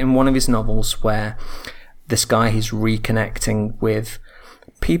there's a bit in one of his novels where this guy is reconnecting with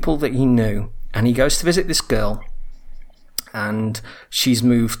people that he knew, and he goes to visit this girl, and she's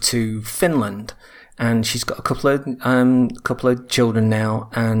moved to Finland, and she's got a couple of children now,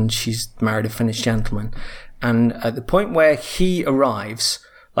 and she's married a Finnish gentleman. And at the point where he arrives,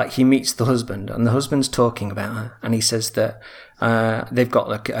 like he meets the husband, and the husband's talking about her, and he says that they've got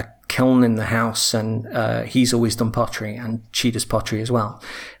like a kiln in the house, and he's always done pottery, and she does pottery as well.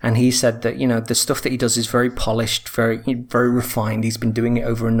 And he said that the stuff that he does is very polished, very very refined. He's been doing it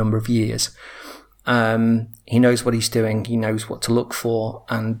over a number of years. He knows what he's doing. He knows what to look for,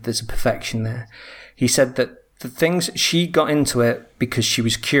 and there's a perfection there. He said that the things she got into it because she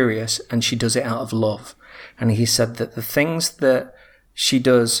was curious, and she does it out of love. And he said that the things that she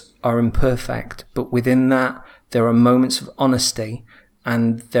does are imperfect, but within that, there are moments of honesty,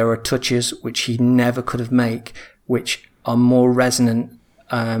 and there are touches which he never could have made, which are more resonant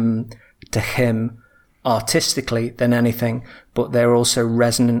to him artistically than anything, but they're also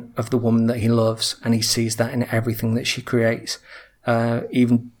resonant of the woman that he loves, and he sees that in everything that she creates,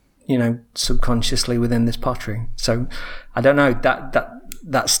 even subconsciously within this pottery. So I don't know,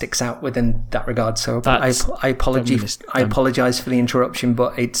 that sticks out within that regard. So I apologize for the interruption,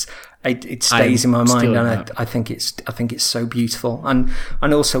 but it stays in my mind, and I think it's so beautiful, and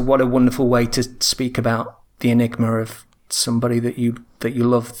also what a wonderful way to speak about the enigma of somebody that you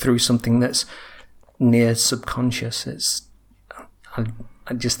love through something that's near subconscious. I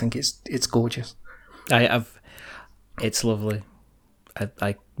just think it's gorgeous. It's lovely.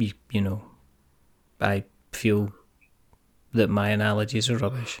 I feel that my analogies are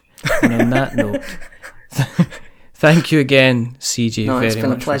rubbish. And on that note, thank you again, CJ. No, it's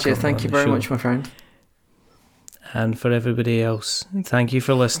been a pleasure. Thank you very much, my friend. And for everybody else, thank you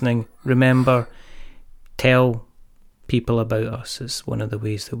for listening. Remember, tell people about us. It's one of the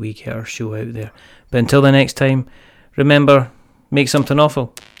ways that we get our show out there. But until the next time, remember, make something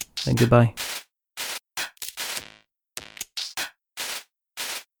awful, and goodbye.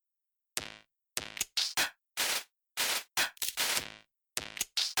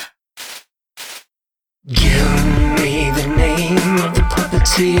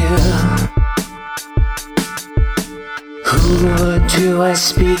 puppeteer. Who do I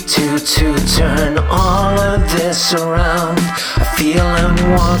speak to turn all of this around? I feel I'm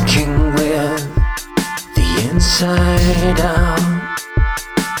walking with the inside out,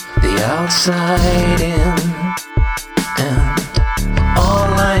 the outside in, and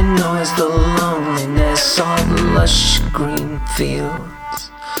all I know is the loneliness of lush green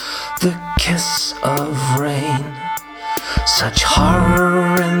fields, the kiss of rain, such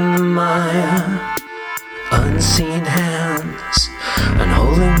horror in the mire. Unseen hands, and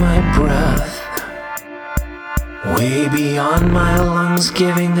holding my breath, way beyond my lungs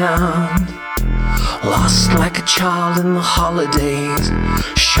giving out. Lost like a child in the holidays,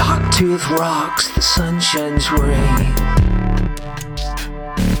 shark-toothed rocks, the sunshine's ray.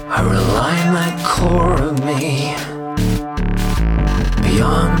 I rely on that core of me,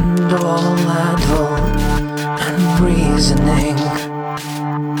 beyond all Advil and reasoning.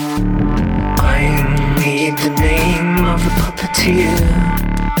 I need the name of the puppeteer.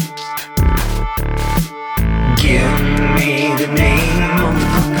 Give me the name of the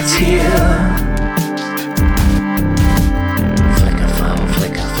puppeteer. Flick a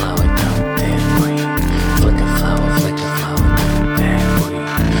flower, don't dare breathe. Flick a flower, don't dare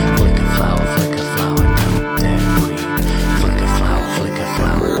breathe. Flick a flower, don't dare breathe. Flick a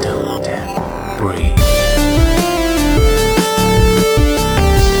flower, don't dare breathe.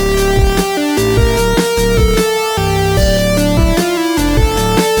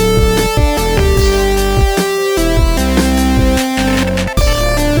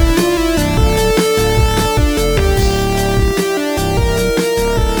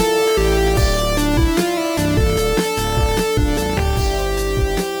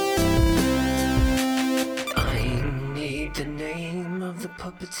 The name of the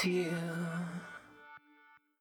puppeteer.